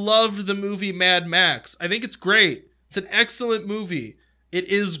 I loved the movie Mad Max. I think it's great. It's an excellent movie. It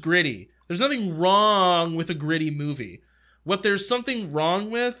is gritty. There's nothing wrong with a gritty movie. What there's something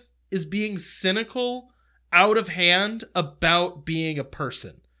wrong with is being cynical, out of hand about being a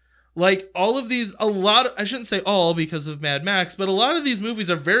person. Like, all of these, I shouldn't say all because of Mad Max, but a lot of these movies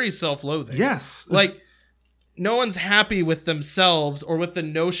are very self-loathing. Yes. Like, happy with themselves or with the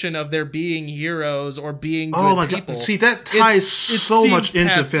notion of there being heroes or being good people. God. See, that ties so much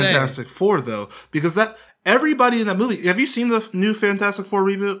into Fantastic Four, though, because that everybody in that movie. Have you seen the new Fantastic Four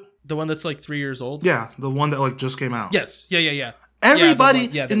reboot? The one that's like 3 years old? Yeah, the one that like just came out. Yes. Yeah. Everybody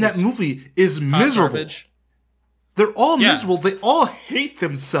in that movie is miserable. Garbage. They're all miserable. They all hate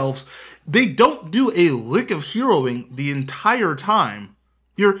themselves. They don't do a lick of heroing the entire time.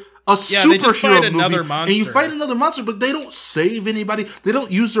 You're a superhero movie, and you fight another monster, but they don't save anybody. They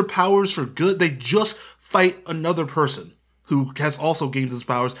don't use their powers for good. They just fight another person who has also gained his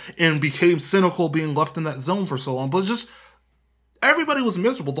powers and became cynical being left in that zone for so long. But it's just, everybody was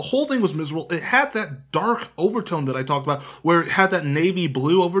miserable. The whole thing was miserable. It had that dark overtone that I talked about, where it had that navy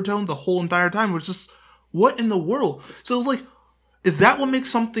blue overtone the whole entire time. It was just, what in the world? So it was like, is that what makes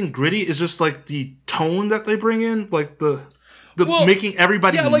something gritty? Is just like the tone that they bring in? Like the making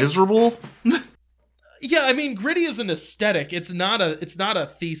everybody miserable? Yeah, I mean, gritty is an aesthetic. It's not a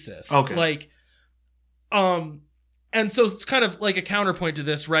thesis. Okay. And so it's kind of like a counterpoint to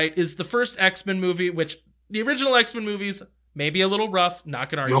this, right? Is the first X-Men movie, which the original X-Men movies maybe a little rough,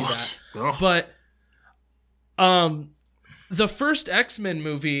 not gonna argue that. But the first X-Men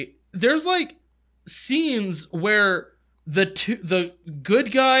movie, there's like scenes where the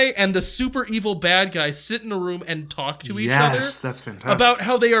good guy and the super evil bad guy sit in a room and talk to each other. Yes, that's fantastic. About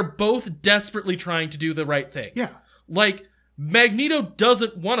how they are both desperately trying to do the right thing. Yeah. Like, Magneto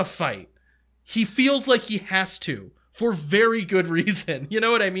doesn't want to fight. He feels like he has to, for very good reason. You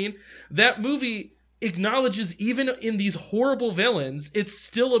know what I mean? That movie acknowledges, even in these horrible villains, it's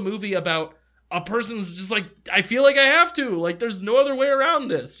still a movie about a person's just like, I feel like I have to. Like, there's no other way around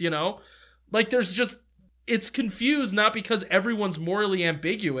this, you know? Like, there's just... It's confused not because everyone's morally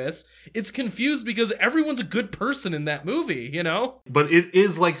ambiguous. It's confused because everyone's a good person in that movie, you know? But it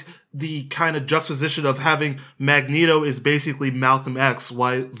is like the kind of juxtaposition of having Magneto is basically Malcolm X,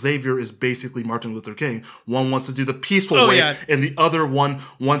 while Xavier is basically Martin Luther King. One wants to do the peaceful way, and the other one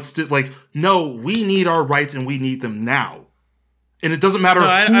wants to, like, no, we need our rights and we need them now. And it doesn't matter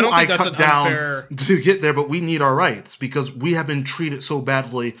who I cut down to get there, but we need our rights because we have been treated so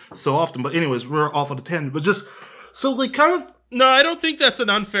badly so often. But anyways, we're off on a tangent. But just, so like kind of... No, I don't think that's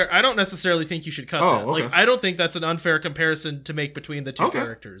an unfair... I don't necessarily think you should cut that. Okay. Like, I don't think that's an unfair comparison to make between the two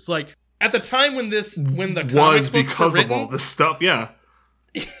characters. Like, at the time when the comic was because of all this stuff, yeah.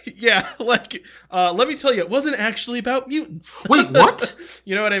 Yeah, like, let me tell you, it wasn't actually about mutants. Wait, what?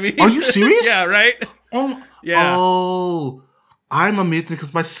 You know what I mean? Are you serious? Yeah, right? Yeah. Oh... I'm a mutant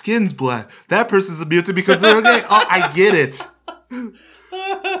because my skin's black. That person's a mutant because they're gay. Oh, I get it.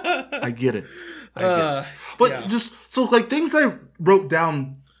 I get it. But just, so like things I wrote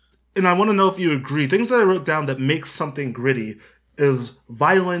down, and I want to know if you agree, things that I wrote down that make something gritty is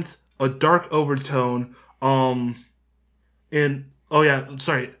violence, a dark overtone, a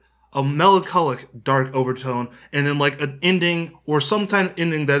melancholic dark overtone, and then like an ending or some kind of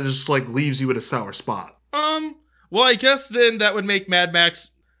ending that just like leaves you at a sour spot. Well, I guess then that would make Mad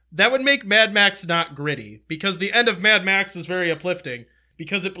Max not gritty, because the end of Mad Max is very uplifting,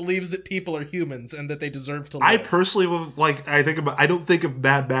 because it believes that people are humans and that they deserve to live. I personally would I don't think of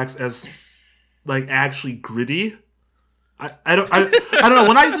Mad Max as like actually gritty. I don't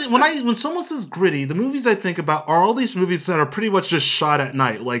know. When someone says gritty, the movies I think about are all these movies that are pretty much just shot at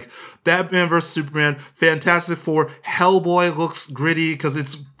night, like Batman vs Superman, Fantastic Four, Hellboy looks gritty because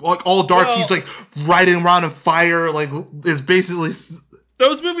it's like all dark. He's like riding around in fire, like is basically.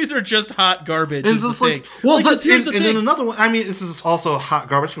 Those movies are just hot garbage. Is the thing. Here's the thing. Then another one. I mean, this is also a hot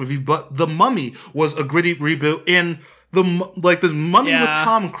garbage movie, but The Mummy was a gritty reboot, and the Mummy with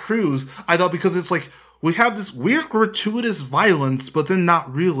Tom Cruise. I thought because it's like. We have this weird gratuitous violence, but then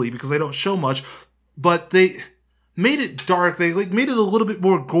not really because they don't show much. But they made it dark. They like made it a little bit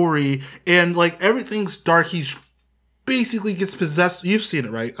more gory, and like everything's dark. He's basically gets possessed. You've seen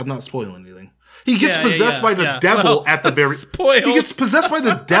it, right? I'm not spoiling anything. He gets possessed by the devil at the very. Spoiled. He gets possessed by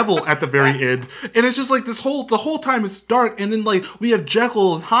the devil at the very end, and it's just like the whole time it's dark, and then like we have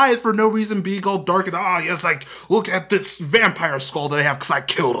Jekyll and Hyde for no reason being all dark and yes, like look at this vampire skull that I have because I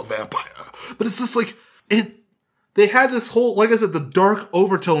killed a vampire. But it's just like. They had this whole, like I said, the dark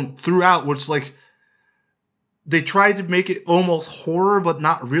overtone throughout, which like they tried to make it almost horror, but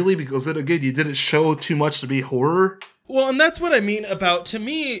not really, because then again, you didn't show too much to be horror. Well, and that's what I mean about, to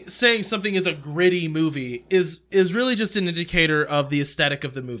me, saying something is a gritty movie is really just an indicator of the aesthetic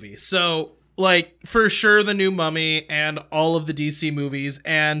of the movie. So, like, for sure, the new Mummy and all of the DC movies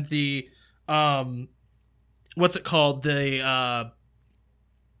and the, what's it called? The,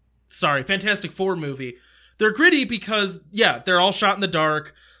 Fantastic Four movie. They're gritty because, they're all shot in the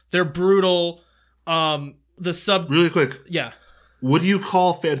dark. They're brutal. Really quick. Yeah. Would you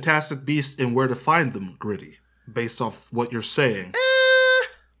call Fantastic Beasts and Where to Find Them gritty, based off what you're saying?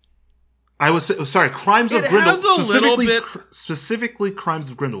 I would say, Crimes of Grindelwald. Specifically,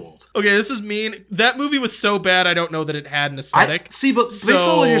 Crimes of Grindelwald. Okay, this is mean. That movie was so bad, I don't know that it had an aesthetic. But based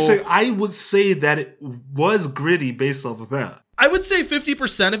on what you're saying, I would say that it was gritty based off of that. I would say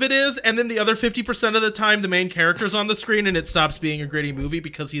 50% of it is, and then the other 50% of the time, the main character's on the screen, and it stops being a gritty movie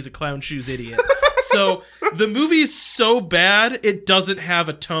because he's a clown shoes idiot. So the movie's so bad, it doesn't have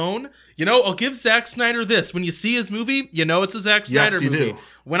a tone. You know, I'll give Zack Snyder this. When you see his movie, you know it's a Zack Snyder movie. Do.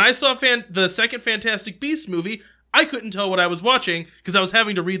 When I saw the second Fantastic Beasts movie, I couldn't tell what I was watching because I was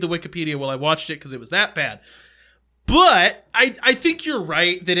having to read the Wikipedia while I watched it because it was that bad. But I think you're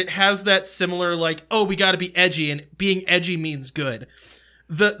right that it has that similar, like, oh, we got to be edgy, and being edgy means good.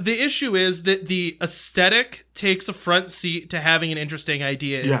 The issue is that the aesthetic takes a front seat to having an interesting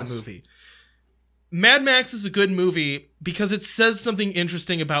idea in the movie. Mad Max is a good movie because it says something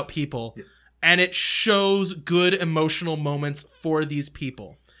interesting about people, and it shows good emotional moments for these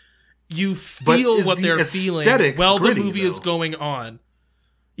people. You feel what they're feeling while the movie is going on.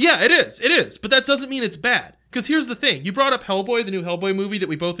 Yeah, it is. But that doesn't mean it's bad. Because here's the thing. You brought up Hellboy, the new Hellboy movie that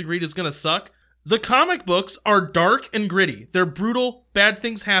we both agreed is going to suck. The comic books are dark and gritty. They're brutal. Bad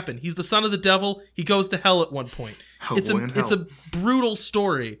things happen. He's the son of the devil. He goes to hell at one point. It's a brutal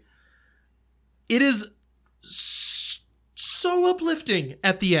story. It is so uplifting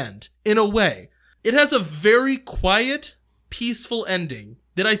at the end, in a way. It has a very quiet, peaceful ending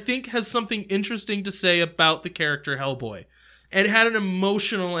that I think has something interesting to say about the character Hellboy. And it had an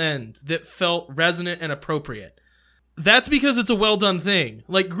emotional end that felt resonant and appropriate. That's because it's a well-done thing.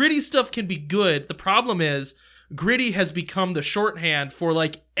 Like, gritty stuff can be good. The problem is, gritty has become the shorthand for,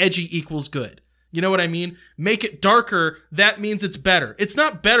 like, edgy equals good. You know what I mean? Make it darker, that means it's better. It's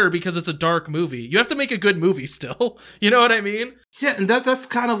not better because it's a dark movie. You have to make a good movie still. You know what I mean? Yeah, and that's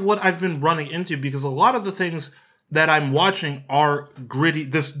kind of what I've been running into, because a lot of the things that I'm watching are gritty,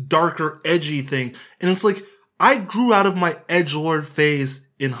 this darker, edgy thing. And it's like, I grew out of my edgelord phase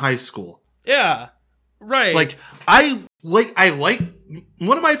in high school. Yeah, right. Like, I like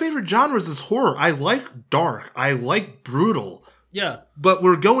one of my favorite genres is horror. I like dark. I like brutal. Yeah. But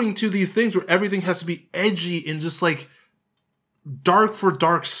we're going to these things where everything has to be edgy and just like dark for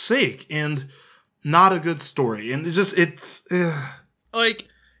dark's sake and not a good story. And it's like,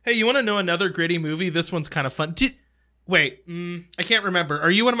 hey, you want to know another gritty movie? This one's kind of fun. Wait, I can't remember. Are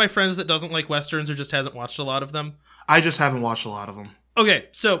you one of my friends that doesn't like Westerns or just hasn't watched a lot of them? I just haven't watched a lot of them. Okay,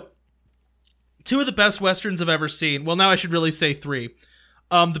 so 2 of the best Westerns I've ever seen. Well, now I should really say 3.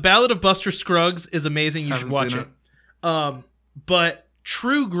 The Ballad of Buster Scruggs is amazing. You should watch it. But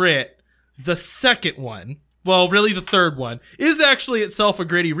True Grit, the second one, well, really the third one, is actually itself a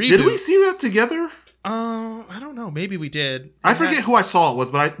gritty reboot. Did we see that together? I don't know. Maybe we did. I forget who I saw it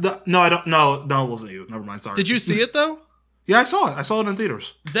with, but no, I don't. No, it wasn't you. Never mind. Sorry. Did you see it though? Yeah, I saw it. I saw it in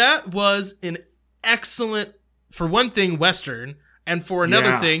theaters. That was an excellent, for one thing, Western, and for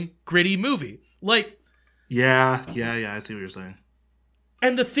another thing, gritty movie. Like, yeah. I see what you're saying.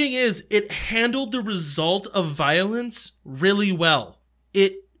 And the thing is, it handled the result of violence really well.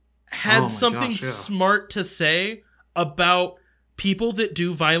 It had something smart to say about people that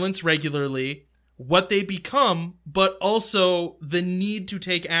do violence regularly, what they become, but also the need to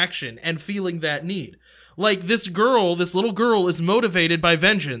take action and feeling that need. Like, this little girl is motivated by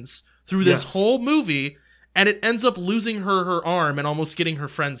vengeance through this whole movie, and it ends up losing her arm and almost getting her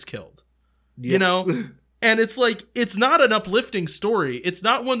friends killed. Yes. You know? And it's like, it's not an uplifting story. It's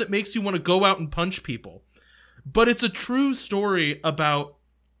not one that makes you want to go out and punch people. But it's a true story about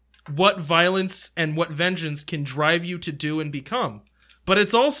what violence and what vengeance can drive you to do and become. But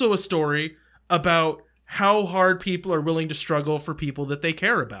it's also a story about how hard people are willing to struggle for people that they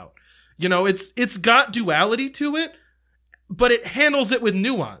care about. You know, it's got duality to it, but it handles it with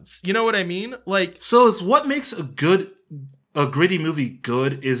nuance. You know what I mean? Like, so is what makes a gritty movie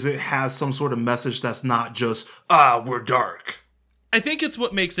good is it has some sort of message that's not just, we're dark. I think it's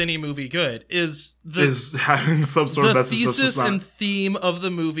what makes any movie good is having some sort of message. The thesis and theme of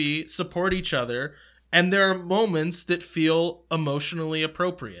the movie support each other, and there are moments that feel emotionally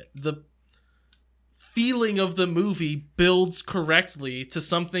appropriate. The feeling of the movie builds correctly to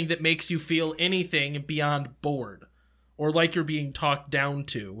something that makes you feel anything beyond bored, or like you're being talked down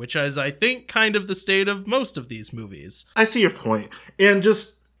to, which is, I think, kind of the state of most of these movies. I see your point. And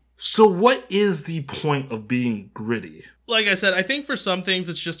so what is the point of being gritty? Like I said, I think for some things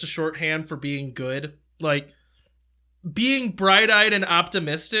it's just a shorthand for being good. Like, being bright-eyed and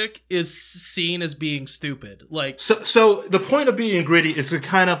optimistic is seen as being stupid. Like, so the point of being gritty is a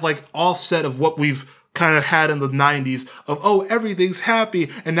kind of like offset of what we've kind of had in the 90s of, oh, everything's happy,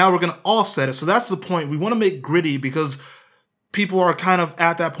 and now we're going to offset it. So that's the point. We want to make gritty because people are kind of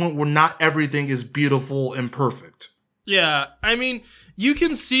at that point where not everything is beautiful and perfect. Yeah, I mean, you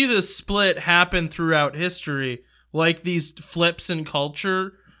can see this split happen throughout history, like these flips in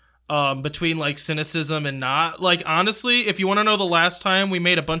culture between like cynicism and not. Like, honestly, if you want to know the last time we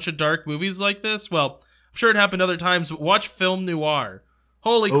made a bunch of dark movies like this, well, I'm sure it happened other times, but watch film noir.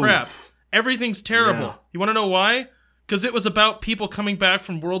 Holy crap. Everything's terrible. Yeah. You want to know why? Because it was about people coming back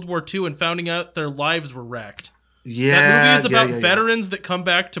from World War II and finding out their lives were wrecked. Yeah, that movie is about veterans that come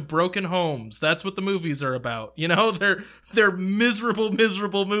back to broken homes. That's what the movies are about. You know, they're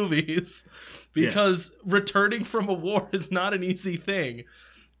miserable movies because returning from a war is not an easy thing.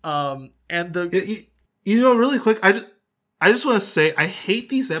 And really quick, I just want to say, I hate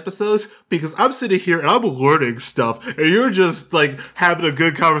these episodes because I'm sitting here and I'm learning stuff and you're just like having a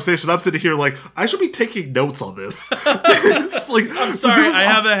good conversation. I'm sitting here like, I should be taking notes on this. I'm sorry, I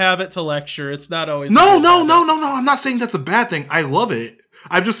have a habit to lecture. It's not always. No. I'm not saying that's a bad thing. I love it.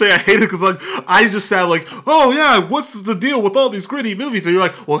 I'm just saying I hate it because like, I just sound like, oh yeah, what's the deal with all these gritty movies? And you're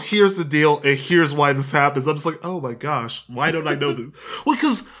like, well, here's the deal and here's why this happens. I'm just like, oh my gosh, why don't I know this? Well,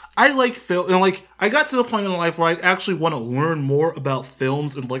 because I like film, and like I got to the point in life where I actually want to learn more about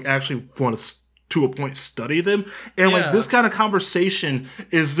films and like actually want to a point study them. And like this kind of conversation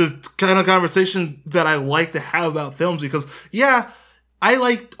is the kind of conversation that I like to have about films because I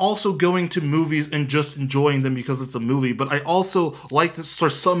like also going to movies and just enjoying them because it's a movie, but I also like for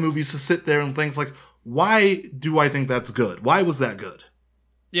some movies to sit there and think like, why do I think that's good? Why was that good?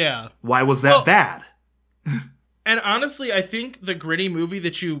 Yeah. Why was that bad? And honestly, I think the gritty movie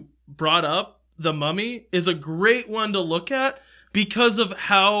that you brought up, The Mummy, is a great one to look at because of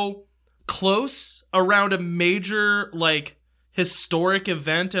how close around a major, like, historic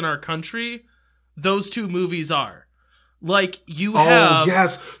event in our country those two movies are. Like, you have... Oh,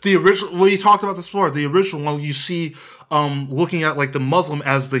 yes. The original... Well, you talked about this before. The original one, you see... looking at, like, the Muslim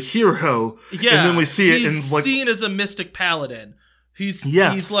as the hero. Yeah. And then we see it in, like... He's seen as a mystic paladin.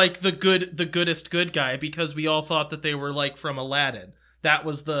 He's like the goodest good guy because we all thought that they were like from Aladdin. That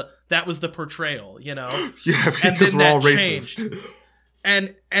was the portrayal, you know? Yeah, because we're all racist. Changed.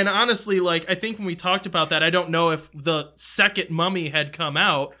 And honestly, like, I think when we talked about that, I don't know if the second Mummy had come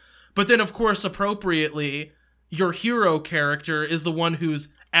out, but then of course, appropriately, your hero character is the one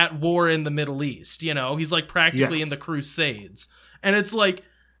who's at war in the Middle East, you know? He's like practically in the Crusades. And it's like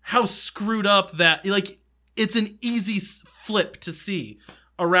how screwed up that, like, it's an easy flip to see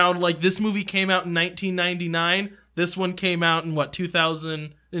around, like, this movie came out in 1999. This one came out in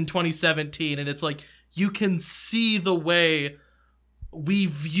 2017. And it's like, you can see the way we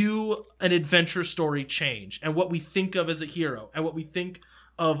view an adventure story change and what we think of as a hero and what we think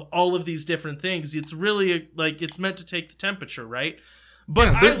of all of these different things. It's really like, it's meant to take the temperature, right?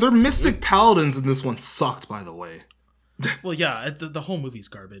 But yeah, their mystic paladins in this one sucked, by the way. Well, yeah, the whole movie's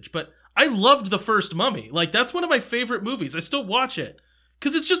garbage, but I loved the first Mummy. Like, that's one of my favorite movies. I still watch it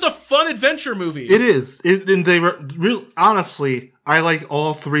because it's just a fun adventure movie. It is. And they were real. Honestly, I like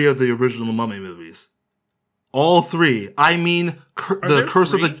all three of the original Mummy movies. All three. I mean, the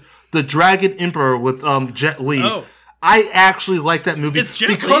Curse of the Dragon Emperor with Jet Li. Oh. I actually like that movie. Is Jet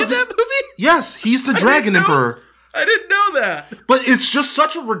Li in that movie? Yes, he's the Dragon Emperor. I didn't know that. But it's just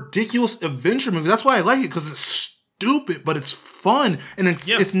such a ridiculous adventure movie. That's why I like it, because it's stupid, but it's fun. And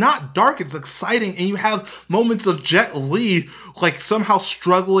it's not dark, it's exciting. And you have moments of Jet Li, like, somehow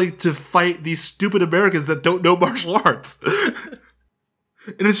struggling to fight these stupid Americans that don't know martial arts.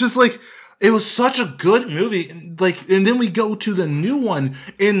 And it's just like, it was such a good movie. And then we go to the new one,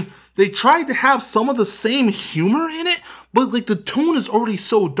 and they tried to have some of the same humor in it, but like the tone is already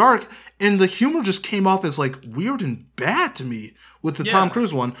so dark, and the humor just came off as like weird and bad to me with the Tom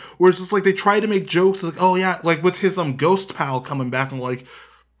Cruise one, where it's just like they tried to make jokes like, oh yeah, like with his ghost pal coming back and like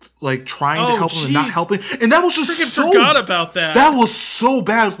trying to help him and not helping, and that was just forgot about that. That was so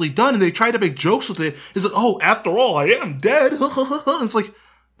badly done, and they tried to make jokes with it. It's like, oh, after all, I am dead. It's like,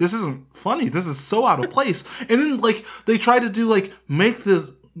 this isn't funny. This is so out of place. And then like they tried to do like make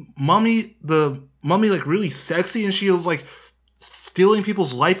the mummy like really sexy, and she was like stealing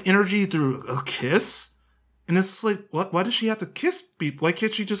people's life energy through a kiss. And it's just like, what? Why does she have to kiss people? Why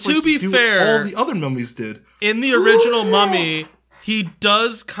can't she just do what all the other mummies did? In the original Mummy, he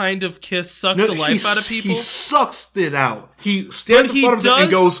does kind of suck the life out of people. He sucks it out. He stands in front of it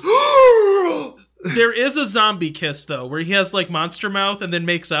and goes. There is a zombie kiss though, where he has like monster mouth and then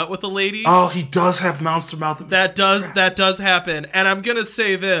makes out with a lady. Oh, he does have monster mouth. That does happen. And I'm gonna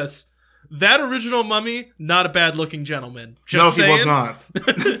say this: that original Mummy, not a bad looking gentleman. Just saying. He was not.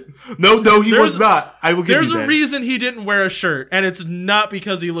 no, he was not. I will give you that. There's a reason he didn't wear a shirt, and it's not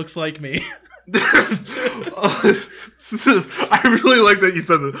because he looks like me. I really like that you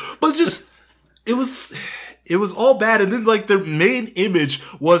said that. But just, it was all bad. And then, like, the main image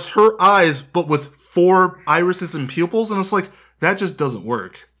was her eyes, but with 4 irises and pupils. And it's like, that just doesn't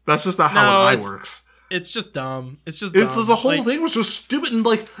work. That's just not how an eye works. It's just dumb. It's dumb. The whole thing was just stupid. And,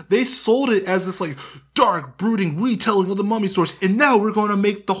 like, they sold it as this, like, dark, brooding retelling of the Mummy stories. And now we're going to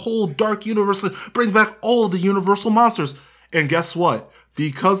make the whole dark universe and bring back all of the Universal monsters. And guess what?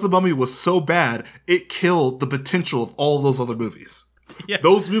 Because the Mummy was so bad, it killed the potential of all those other movies. Yeah.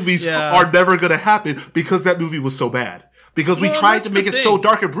 Those movies are never going to happen because that movie was so bad. Because we tried to make it so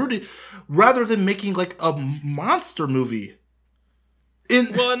dark and brooding rather than making, like, a monster movie.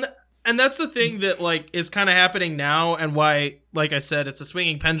 And that's the thing that, like, is kind of happening now, and why, like I said, it's a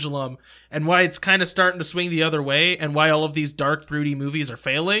swinging pendulum, and why it's kind of starting to swing the other way, and why all of these dark, broody movies are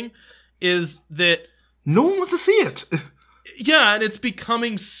failing, is that no one wants to see it. Yeah, and it's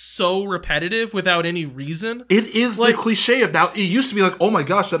becoming so repetitive without any reason. It is like, the cliche of now. It used to be like, oh my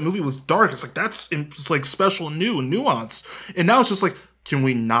gosh, that movie was dark. It's like, it's like special and new and nuanced. And now it's just like, can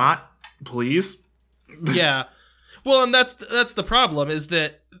we not, please? Yeah. Well, and that's the problem, is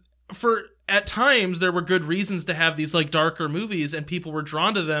that at times there were good reasons to have these, like, darker movies, and people were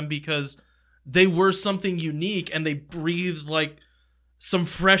drawn to them because they were something unique and they breathed, like, some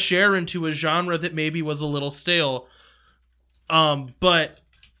fresh air into a genre that maybe was a little stale. But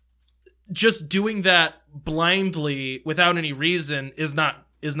just doing that blindly without any reason is not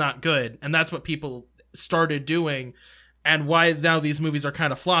good. And that's what people started doing, and why now these movies are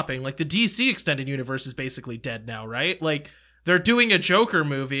kind of flopping. Like, the DC extended universe is basically dead now, right? Like, they're doing a Joker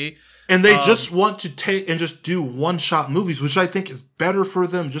movie. And they just want to take and just do one-shot movies, which I think is better for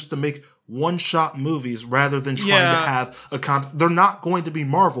them, just to make one-shot movies rather than trying to have they're not going to be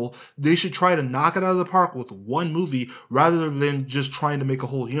Marvel. They should try to knock it out of the park with one movie rather than just trying to make a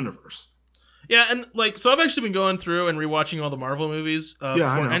whole universe. Yeah, and, like, so I've actually been going through and rewatching all the Marvel movies for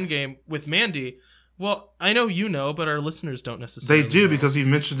Endgame with Mandy. Well, I know you know, but our listeners don't necessarily They do, know. Because you've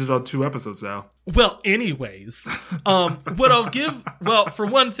mentioned it on 2 episodes now. Well, anyways. What I'll give... Well, for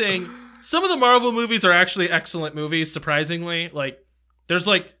one thing, some of the Marvel movies are actually excellent movies, surprisingly. Like, there's,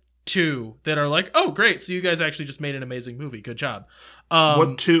 like, 2 that are like, oh, great, so you guys actually just made an amazing movie. Good job.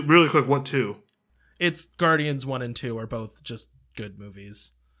 What 2? Really quick, what 2? It's Guardians 1 and 2 are both just good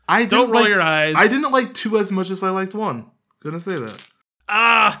movies. Don't roll your eyes. I didn't like 2 as much as I liked 1. Gonna say that.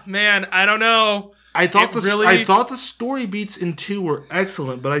 Ah, man, I don't know. I thought the story beats in 2 were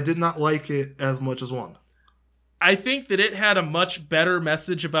excellent, but I did not like it as much as 1. I think that it had a much better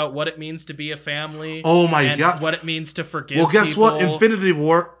message about what it means to be a family. Oh my god. What it means to forgive people. Well, guess people. what? Infinity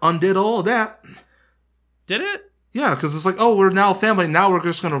War undid all of that. Did it? Yeah, because it's like, oh, we're now a family. Now we're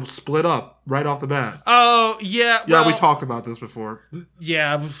just going to split up right off the bat. Oh, yeah. Yeah, we talked about this before.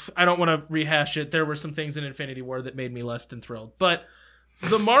 Yeah, I don't want to rehash it. There were some things in Infinity War that made me less than thrilled. But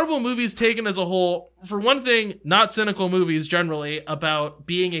the Marvel movies taken as a whole, for one thing, not cynical movies generally about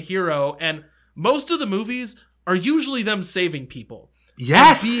being a hero. And most of the movies are usually them saving people.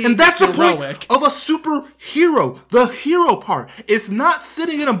 Yes, and that's the point of a superhero. The hero part. It's not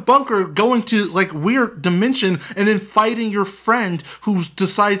sitting in a bunker going to, like, weird dimension and then fighting your friend who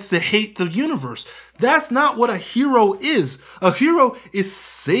decides to hate the universe. That's not what a hero is. A hero is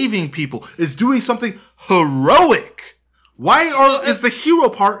saving people. Is doing something heroic. Why is the hero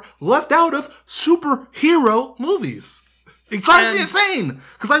part left out of superhero movies? It drives me insane.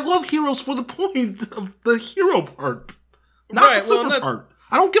 Because I love heroes for the point of the hero part. Not the super part.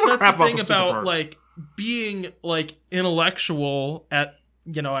 I don't give a crap about the super part. About, like, being, like, intellectual at,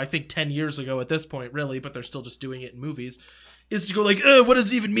 I think 10 years ago at this point, really, but they're still just doing it in movies, is to go like, what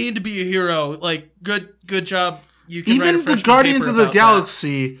does it even mean to be a hero? Like, good job. You can even the Guardians of the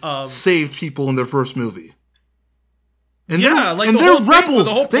Galaxy saved people in their first movie. And yeah, they're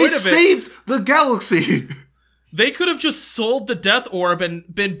rebels. They saved the galaxy. They could have just sold the Death Orb and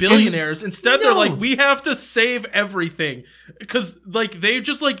been billionaires. Instead, they're like, we have to save everything. Because, like, they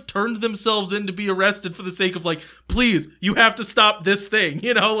just, like, turned themselves in to be arrested for the sake of, like, please, you have to stop this thing.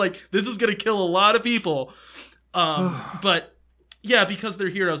 Like, this is going to kill a lot of people. But, yeah, because they're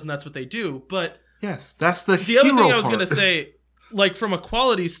heroes and that's what they do. But yes, that's the hero other thing I was going to say, like, from a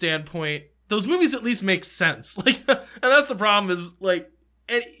quality standpoint, those movies at least make sense. Like, and that's the problem is, like,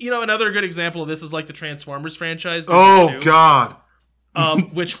 and, another good example of this is, like, the Transformers franchise. Oh, God.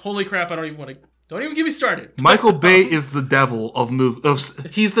 Which, holy crap, don't even get me started. Michael Bay is the devil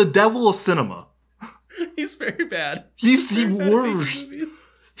he's the devil of cinema. He's very bad. He's the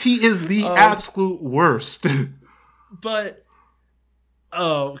worst. He is the absolute worst. But,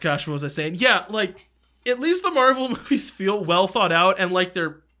 oh gosh, what was I saying? Yeah, like, at least the Marvel movies feel well thought out, and like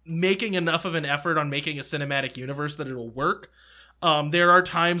they're making enough of an effort on making a cinematic universe that it'll work. There are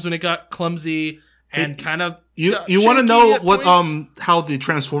times when it got clumsy and kind of you want to know what how the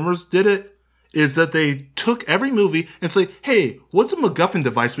Transformers did it? Is that they took every movie and say, hey, what's a MacGuffin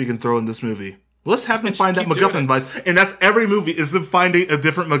device we can throw in this movie? Let's have them find that MacGuffin device. And that's every movie is them finding a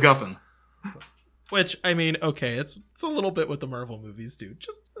different MacGuffin. Which, I mean, okay, it's a little bit what the Marvel movies do.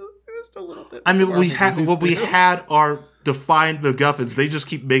 Just a little bit. I mean, we had our defined MacGuffins. They just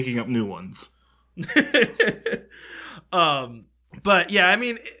keep making up new ones. But yeah, I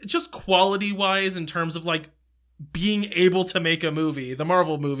mean, just quality-wise in terms of like being able to make a movie, the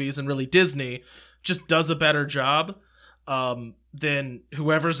Marvel movies and really Disney just does a better job than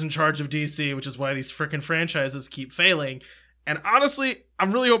whoever's in charge of DC, which is why these frickin' franchises keep failing. And honestly,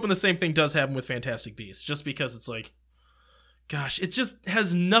 I'm really hoping the same thing does happen with Fantastic Beasts, just because it's like, gosh, it just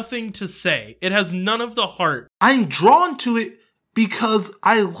has nothing to say. It has none of the heart. I'm drawn to it because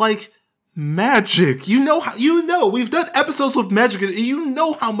I like magic. You know, we've done episodes with magic, and you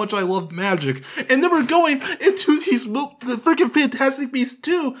know how much I love magic. And then we're going into the freaking Fantastic Beasts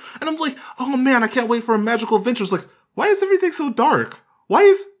 2, and I'm like, oh man, I can't wait for a magical adventure. It's like, why is everything so dark? Why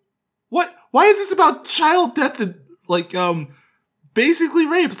is this about child death and like basically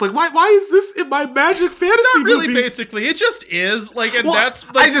rape? It's like, why is this in my magic fantasy it's not really movie? Basically, it just is. Like, and that's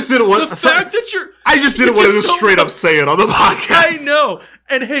like, I just didn't want the fact that you're. I just didn't want to just straight up say it on the podcast. I know.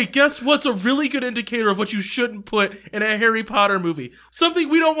 And hey, guess what's a really good indicator of what you shouldn't put in a Harry Potter movie? Something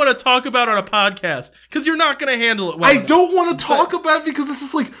we don't want to talk about on a podcast, because you're not going to handle it well enough. Don't want to talk about it because this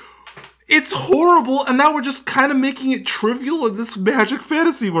is like, it's horrible, and now we're just kind of making it trivial in this magic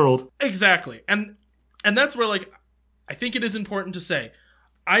fantasy world. Exactly. And that's where, like, I think it is important to say,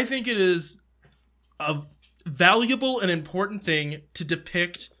 I think it is a valuable and important thing to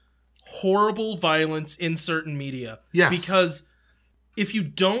depict horrible violence in certain media. Yes. Because if you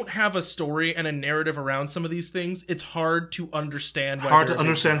don't have a story and a narrative around some of these things, it's hard to understand. Hard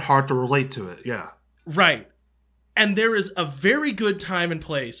to relate to it, yeah. Right. And there is a very good time and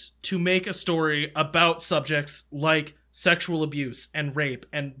place to make a story about subjects like sexual abuse and rape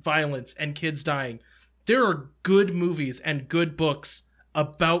and violence and kids dying. There are good movies and good books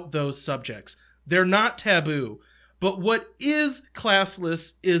about those subjects. They're not taboo. But what is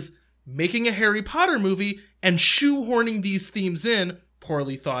classless is making a Harry Potter movie and shoehorning these themes in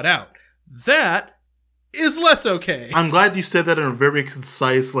poorly thought out. That is less okay. I'm glad you said that in a very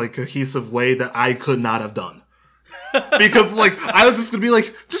concise, like, cohesive way that I could not have done. Because, like, I was just gonna be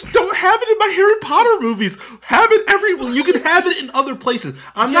like, just don't have it in my Harry Potter movies. Have it everywhere. You can have it in other places.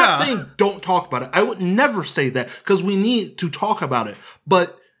 I'm not saying don't talk about it. I would never say that, because we need to talk about it.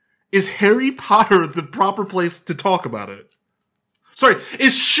 But is Harry Potter the proper place to talk about it? Sorry,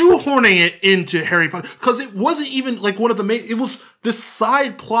 is shoehorning it into Harry Potter, because it wasn't even like one of the main. It was this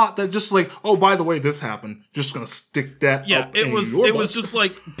side plot that just like, oh, by the way, this happened. Just gonna stick that. Yeah, it was just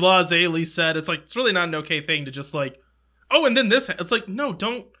like blasely said. It's like, it's really not an okay thing to just like, oh, and then this. It's like, no,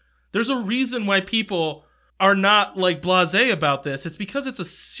 don't. There's a reason why people are not like blasé about this. It's because it's a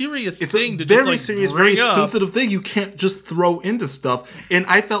serious thing to just like serious, very sensitive thing. You can't just throw into stuff. And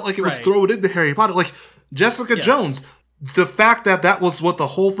I felt like it was thrown into Harry Potter, like Jessica Jones. The fact that was what the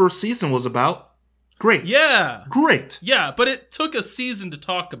whole first season was about, great. Yeah. Great. Yeah, but it took a season to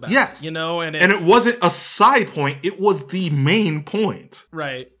talk about. Yes. You know, and it wasn't a side point, it was the main point.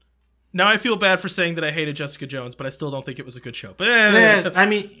 Right. Now I feel bad for saying that I hated Jessica Jones, but I still don't think it was a good show. But I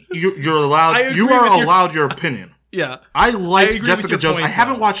mean, you're allowed. You are allowed your opinion. Yeah. I liked Jessica Jones. I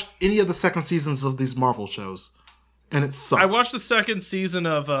haven't watched any of the second seasons of these Marvel shows. And it sucks. I watched the second season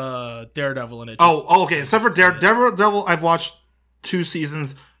of Daredevil, and it just... okay. Except for Daredevil, I've watched 2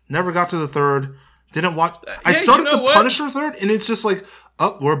 seasons. Never got to the third. Didn't watch... I started the Punisher third, and it's just like,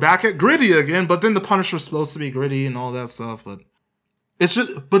 oh, we're back at gritty again. But then the Punisher's supposed to be gritty and all that stuff. But it's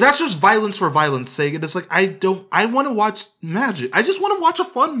just... But that's just violence for violence sake. And it's like, I want to watch magic. I just want to watch a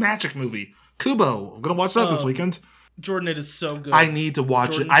fun magic movie. Kubo. I'm going to watch that this weekend. Jordan, it is so good. I need to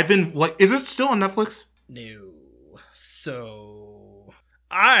watch it. I've been... like, is it still on Netflix? No. So,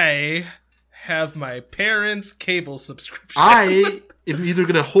 I have my parents' cable subscription. I am either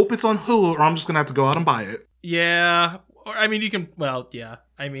going to hope it's on Hulu, or I'm just going to have to go out and buy it. Yeah. Or, I mean, you can, well, yeah.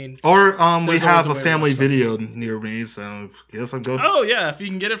 I mean... Or we have a family video near me, so I guess I'm going... Oh, yeah, if you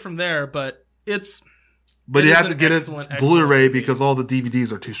can get it from there, but it's... But you have to get it Blu-ray because all the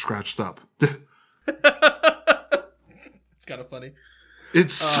DVDs are too scratched up. It's kind of funny.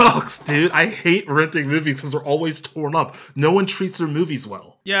 It sucks, dude. I hate renting movies because they're always torn up. No one treats their movies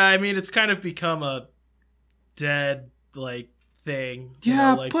well. Yeah, I mean, it's kind of become a dead, like, thing.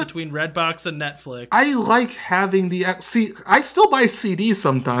 Yeah, like, but between Redbox and Netflix. I like having the... See, I still buy CDs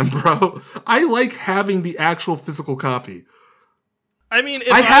sometime, bro. I like having the actual physical copy. I mean,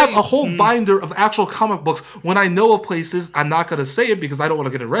 I have a whole binder of actual comic books when I know of places, I'm not going to say it because I don't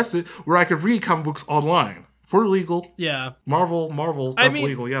want to get arrested, where I could read comic books online. For legal. Yeah. Marvel, that's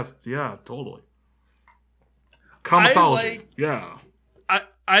legal. Yes, yeah, totally. Comicsology. Yeah.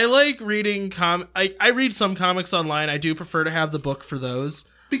 I like reading I read some comics online. I do prefer to have the book for those.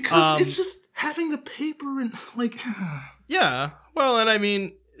 Because it's just having the paper and, like... Yeah. Well, and I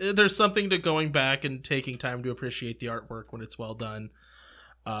mean, there's something to going back and taking time to appreciate the artwork when it's well done.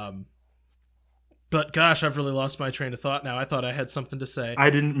 But gosh, I've really lost my train of thought now. I thought I had something to say. I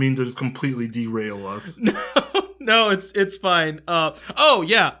didn't mean to completely derail us. No, it's fine. Oh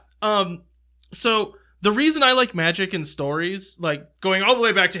yeah. So the reason I like magic and stories, like going all the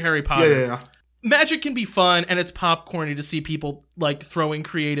way back to Harry Potter. Yeah. Magic can be fun and it's popcorny to see people like throwing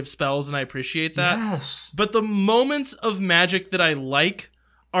creative spells, and I appreciate that. Yes. But the moments of magic that I like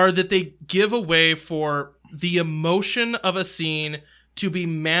are that they give a way for the emotion of a scene to be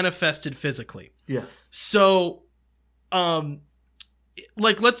manifested physically. Yes. So,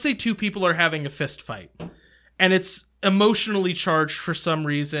 like, let's say two people are having a fist fight, and it's emotionally charged for some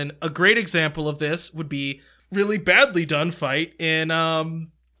reason. A great example of this would be really badly done fight in,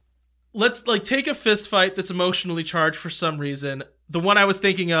 let's, like, take a fist fight that's emotionally charged for some reason. The one I was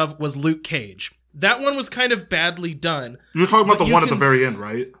thinking of was Luke Cage. That one was kind of badly done. You're talking about the one at the very end,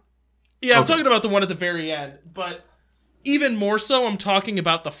 right? Yeah, I'm talking about the one at the very end, but... Even more so, I'm talking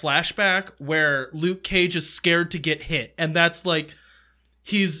about the flashback where Luke Cage is scared to get hit. And that's like,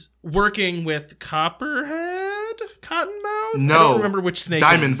 he's working with Copperhead? Cottonmouth? No. I don't remember which snake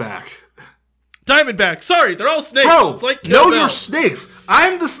Diamondback. Diamondback. Sorry, they're all snakes. Bro, it's like know your snakes.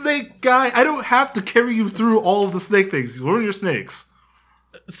 I'm the snake guy. I don't have to carry you through all of the snake things. Learn your snakes.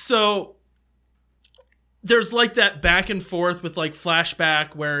 So... There's like that back and forth with like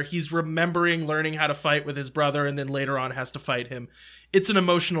flashback where he's remembering learning how to fight with his brother and then later on has to fight him. It's an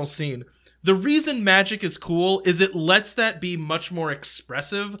emotional scene. The reason magic is cool is it lets that be much more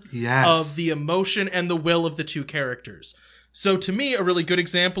expressive of the emotion and the will of the two characters. So to me, a really good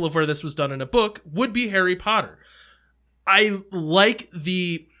example of where this was done in a book would be Harry Potter. I like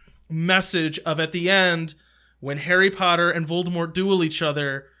the message of at the end when Harry Potter and Voldemort duel each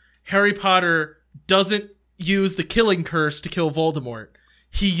other, Harry Potter doesn't use the killing curse to kill Voldemort.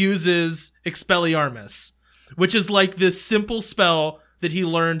 He uses Expelliarmus, which is like this simple spell that he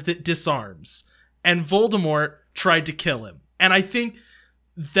learned that disarms. And Voldemort tried to kill him. And I think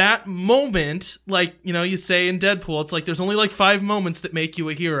that moment, like, you know, you say in Deadpool, it's like there's only like 5 moments that make you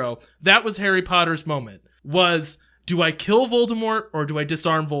a hero. That was Harry Potter's moment. Was, do I kill Voldemort or do I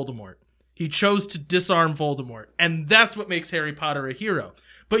disarm Voldemort? He chose to disarm Voldemort. And that's what makes Harry Potter a hero.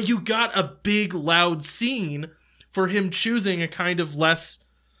 But you got a big, loud scene for him choosing a kind of less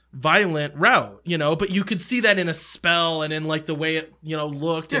violent route, you know? But you could see that in a spell and in, like, the way it, you know,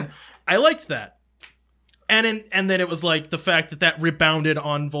 looked. Yeah. And I liked that. And then it was, like, the fact that rebounded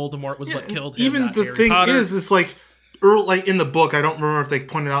on Voldemort was what killed him. Even the Harry thing Potter. is, it's like... Early, like in the book, I don't remember if they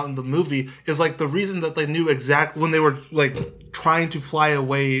pointed out in the movie, is like the reason that they knew exactly when they were like trying to fly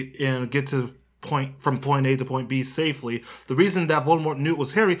away and get to from point A to point B safely. The reason that Voldemort knew it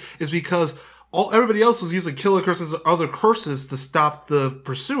was Harry is because everybody else was using killer curses or other curses to stop the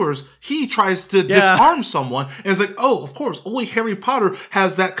pursuers. He tries to disarm someone, and it's like, oh, of course, only Harry Potter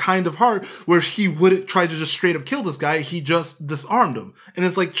has that kind of heart where he wouldn't try to just straight up kill this guy. He just disarmed him, and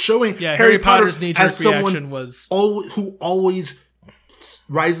it's like showing Harry Potter's knee-jerk as someone who always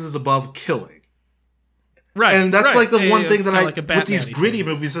rises above killing. Right, and that's like the one thing that like with these gritty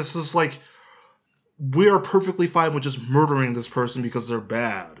movies, it's just like we are perfectly fine with just murdering this person because they're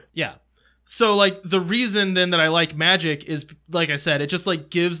bad. Yeah. So, like, the reason, then, that I like magic is, like I said, it just, like,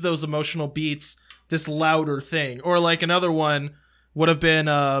 gives those emotional beats this louder thing. Or, like, another one would have been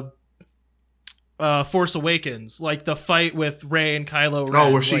Force Awakens. Like, the fight with Rey and Kylo Ren.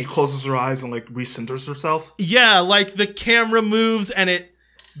 Oh, where she closes her eyes and, like, recenters herself? Yeah, like, the camera moves, and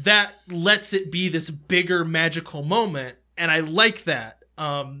that lets it be this bigger magical moment. And I like that.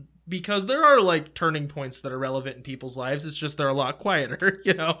 Because there are, like, turning points that are relevant in people's lives. It's just they're a lot quieter,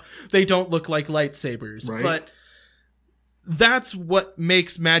 you know? They don't look like lightsabers. Right. But that's what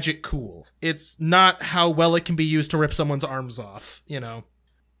makes magic cool. It's not how well it can be used to rip someone's arms off, you know?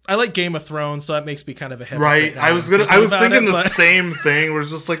 I like Game of Thrones, so that makes me kind of a hypocrite. Right. I was thinking the same thing. Where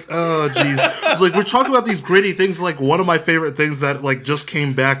it's just like, oh, geez. It's like we're talking about these gritty things. Like one of my favorite things that like just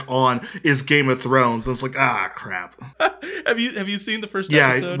came back on is Game of Thrones. And it's like, crap. Have you seen the first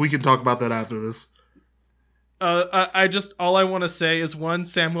episode? Yeah, we can talk about that after this. I just all I want to say is one,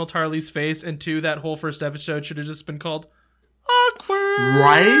 Samuel Tarly's face, and two, that whole first episode should have just been called Awkward.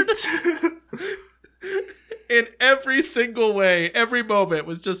 Right? In every single way, every moment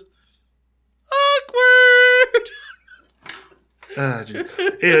was just awkward. I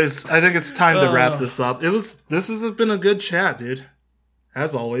think it's time to wrap this up. This has been a good chat, dude.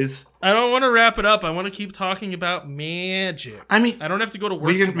 As always. I don't want to wrap it up. I want to keep talking about magic. I mean, I don't have to go to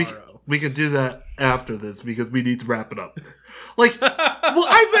work tomorrow. We could do that after this because we need to wrap it up. Like, well,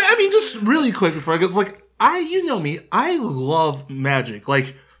 I mean, just really quick before I go, like, you know me, I love magic.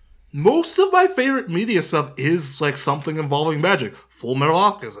 Like, most of my favorite media stuff is like something involving magic. Full Metal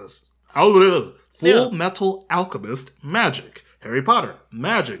Alchemist, Metal Alchemist, magic. Harry Potter,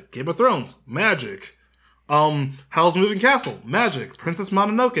 magic. Game of Thrones, magic. Howl's Moving Castle, magic. Princess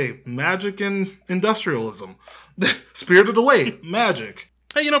Mononoke, magic and industrialism. Spirited Away, magic.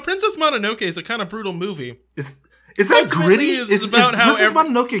 Hey, Princess Mononoke is a kind of brutal movie. Is that gritty? Is Princess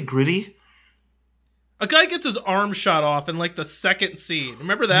Mononoke gritty? A guy gets his arm shot off in like the second scene.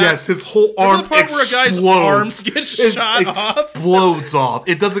 Remember that? Yes, his whole arm explodes. Where a guy's arms get shot off? It explodes off.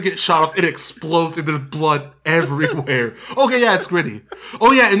 It doesn't get shot off. It explodes and there's blood everywhere. Okay, yeah, it's gritty.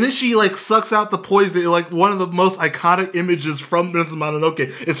 Oh yeah, and then she like sucks out the poison. Like one of the most iconic images from Princess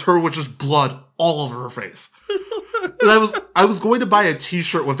Mononoke is her with just blood all over her face. And I was going to buy a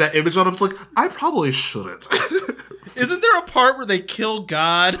t-shirt with that image on it. I was like, I probably shouldn't. Isn't there a part where they kill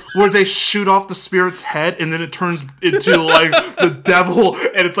God? Where they shoot off the spirit's head and then it turns into like the devil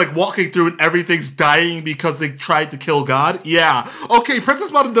and it's like walking through and everything's dying because they tried to kill God? Yeah. Okay,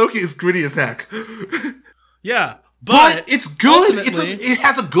 Princess Mononoke is gritty as heck. Yeah. But it's good. It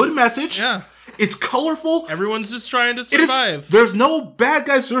has a good message. Yeah. It's colorful. Everyone's just trying to survive. There's no bad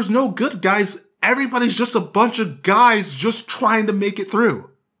guys. There's no good guys. Everybody's just a bunch of guys just trying to make it through.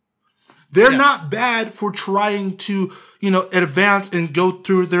 They're not bad for trying to, advance and go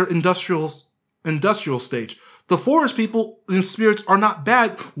through their industrial stage. The forest people and spirits are not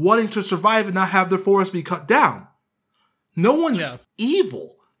bad wanting to survive and not have their forest be cut down. No one's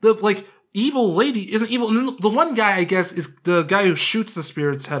evil. The evil lady isn't evil. And the one guy, I guess, is the guy who shoots the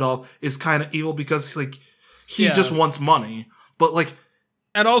spirit's head off is kind of evil because he just wants money. But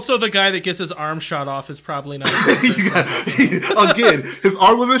and also the guy that gets his arm shot off is probably not again, his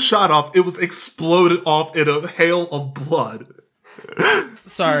arm wasn't shot off, it was exploded off in a hail of blood.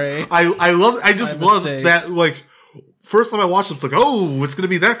 Sorry. I love that, first time I watched it, it's like, oh, it's gonna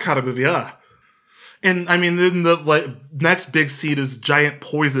be that kind of movie, And I mean, then the next big scene is giant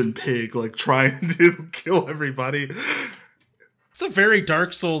poison pig trying to kill everybody. It's a very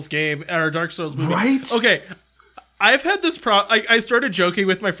Dark Souls game, or Dark Souls movie. Right? Okay. I've had this I started joking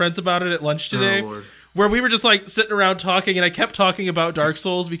with my friends about it at lunch today, where we were just sitting around talking, and I kept talking about Dark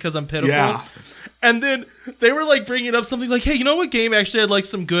Souls because I'm pitiful. Yeah. And then they were bringing up something like, hey, you know what game actually had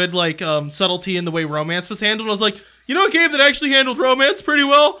some good subtlety in the way romance was handled? And I was like, you know what game that actually handled romance pretty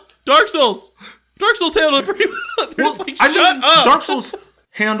well? Dark Souls. Dark Souls handled it pretty well. Shut up. Dark Souls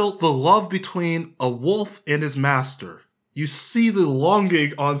handled the love between a wolf and his master. You see the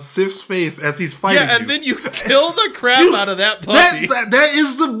longing on Sif's face as he's fighting. Yeah, and then you kill the crap out of that puppy. That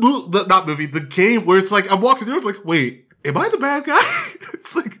is the game where it's I'm walking through, it's wait, am I the bad guy?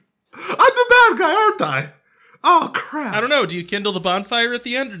 It's I'm the bad guy, aren't I? Oh, crap. I don't know. Do you kindle the bonfire at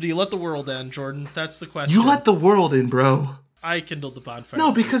the end, or do you let the world end, Jordan? That's the question. You let the world in, bro. I kindled the bonfire.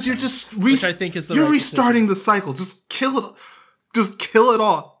 No, because you're just which I think is the you're restarting the cycle. Just kill it. Just kill it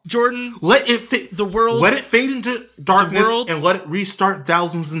all. Jordan, let it fade into darkness and let it restart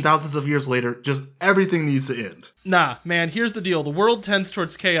thousands and thousands of years later. Just everything needs to end. Nah, man, here's the deal. The world tends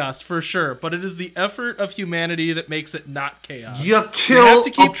towards chaos for sure, but it is the effort of humanity that makes it not chaos. You have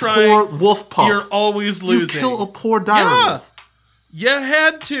to keep trying. Poor wolf pup. You're always losing. You kill a poor dire wolf. You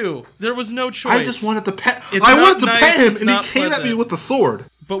had to. There was no choice. I just wanted to pet. I wanted to pet him, and he came at me with the sword.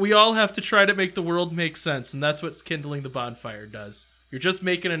 But we all have to try to make the world make sense, and that's what kindling the bonfire does. You're just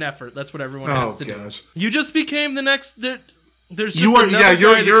making an effort. That's what everyone has to do. You just became the next. There's just another guy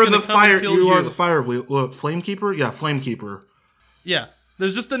you're the fire. You are the fire flamekeeper. Yeah, flamekeeper. Yeah,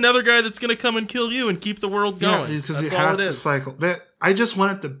 there's just another guy that's gonna come and kill you and keep the world going. Yeah, because that's all it is. Cycle. Man, I just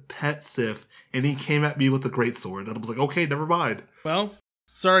wanted to pet Sif, and he came at me with the greatsword, and I was like, okay, never mind. Well,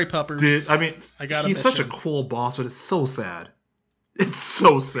 sorry, puppers. He's such a cool boss, but it's so sad. It's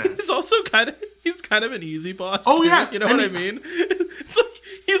so sad. He's also kind of an easy boss. Oh, yeah. You know what I mean? It's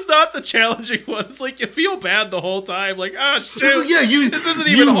he's not the challenging one. It's like you feel bad the whole time. Like, shit. This isn't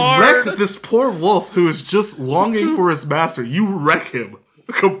even hard. Wreck this poor wolf who is just longing for his master. You wreck him.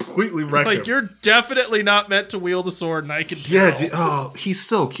 Completely wreck him. Like, you're definitely not meant to wield a sword, and I can tell. Yeah, he's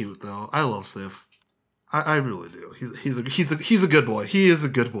so cute though. I love Sif. I really do. He's a good boy. He is a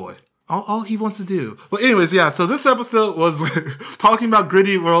good boy. All he wants to do. But anyways, yeah, so this episode was talking about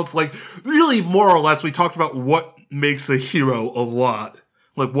gritty worlds. Like, really, more or less, we talked about what makes a hero a lot.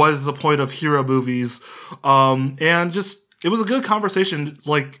 Like, what is the point of hero movies? And just, it was a good conversation.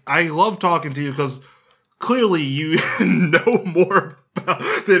 Like, I love talking to you because clearly you know more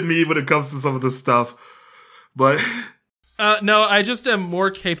than me when it comes to some of this stuff. But... no, I just am more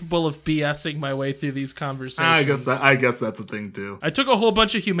capable of BSing my way through these conversations. I guess that's a thing too. I took a whole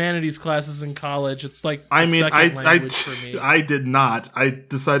bunch of humanities classes in college. It's like second language for me. I did not. I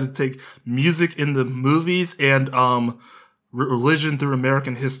decided to take music in the movies and religion through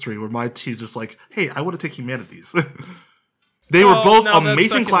American history, where my teacher's like, "Hey, I want to take humanities." They were both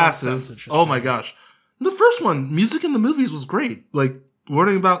amazing classes. Oh my gosh, the first one, music in the movies, was great. Like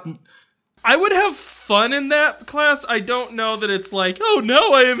learning about. I would have fun in that class. I don't know that it's like, oh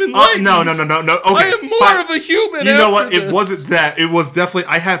no, I am enlightened. No. Okay, I am more of a human. You know what? It wasn't that. It was definitely.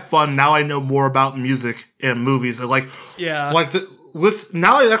 I had fun. Now I know more about music and movies. And now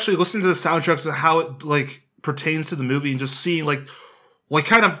I actually listen to the soundtracks and how it like pertains to the movie, and just seeing like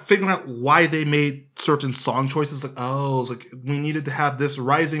kind of figuring out why they made certain song choices. Like, it's like we needed to have this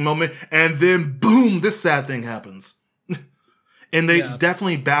rising moment, and then boom, this sad thing happens. And they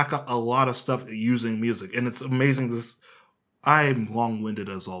definitely back up a lot of stuff using music. And it's amazing. I'm long-winded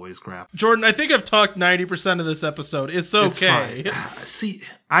as always, crap. Jordan, I think I've talked 90% of this episode. It's okay. It's fine. See,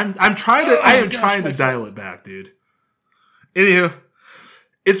 I'm trying to dial it back, dude. Anywho,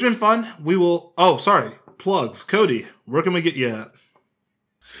 it's been fun. We will... Oh, sorry. Plugs. Cody, where can we get you at?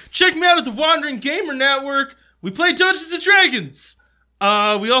 Check me out at the Wandering Gamer Network. We play Dungeons & Dragons.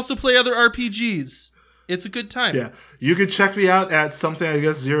 We also play other RPGs. It's a good time. Yeah. You can check me out at something, I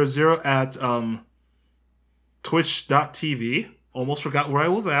guess, 00 at twitch.tv. Almost forgot where I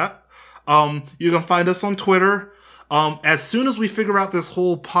was at. You can find us on Twitter. As soon as we figure out this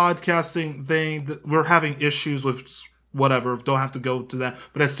whole podcasting thing, we're having issues with whatever. Don't have to go to that.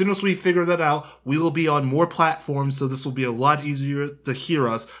 But as soon as we figure that out, we will be on more platforms, so this will be a lot easier to hear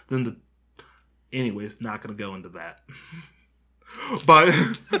us than the... Anyways, not going to go into that. But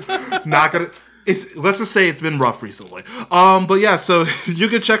not going to... Let's just say it's been rough recently. But yeah, so you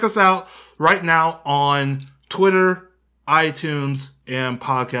can check us out right now on Twitter, iTunes, and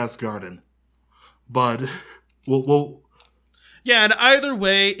Podcast Garden. But we'll yeah, and either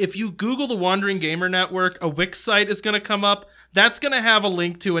way, if you Google the Wandering Gamer Network, a Wix site is going to come up. That's going to have a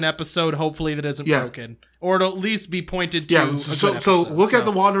link to an episode, hopefully, that isn't broken. Or it'll at least be pointed to a good episode. So look at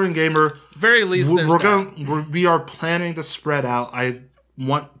the Wandering Gamer. Very least, we are planning to spread out. I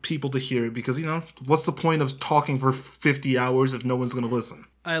want people to hear it because, what's the point of talking for 50 hours if no one's going to listen?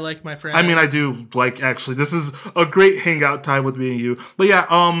 I like my friends. I mean, I do actually. This is a great hangout time with me and you. But yeah,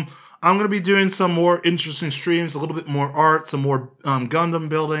 I'm going to be doing some more interesting streams, a little bit more art, some more Gundam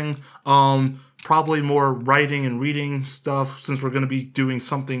building, probably more writing and reading stuff, since we're going to be doing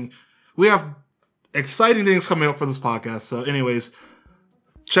something. We have exciting things coming up for this podcast. So anyways,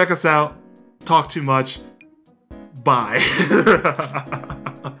 check us out. Talk too much. Bye.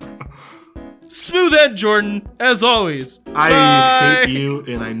 Smooth end, Jordan, as always. I hate you,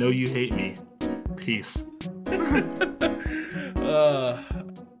 and I know you hate me. Peace.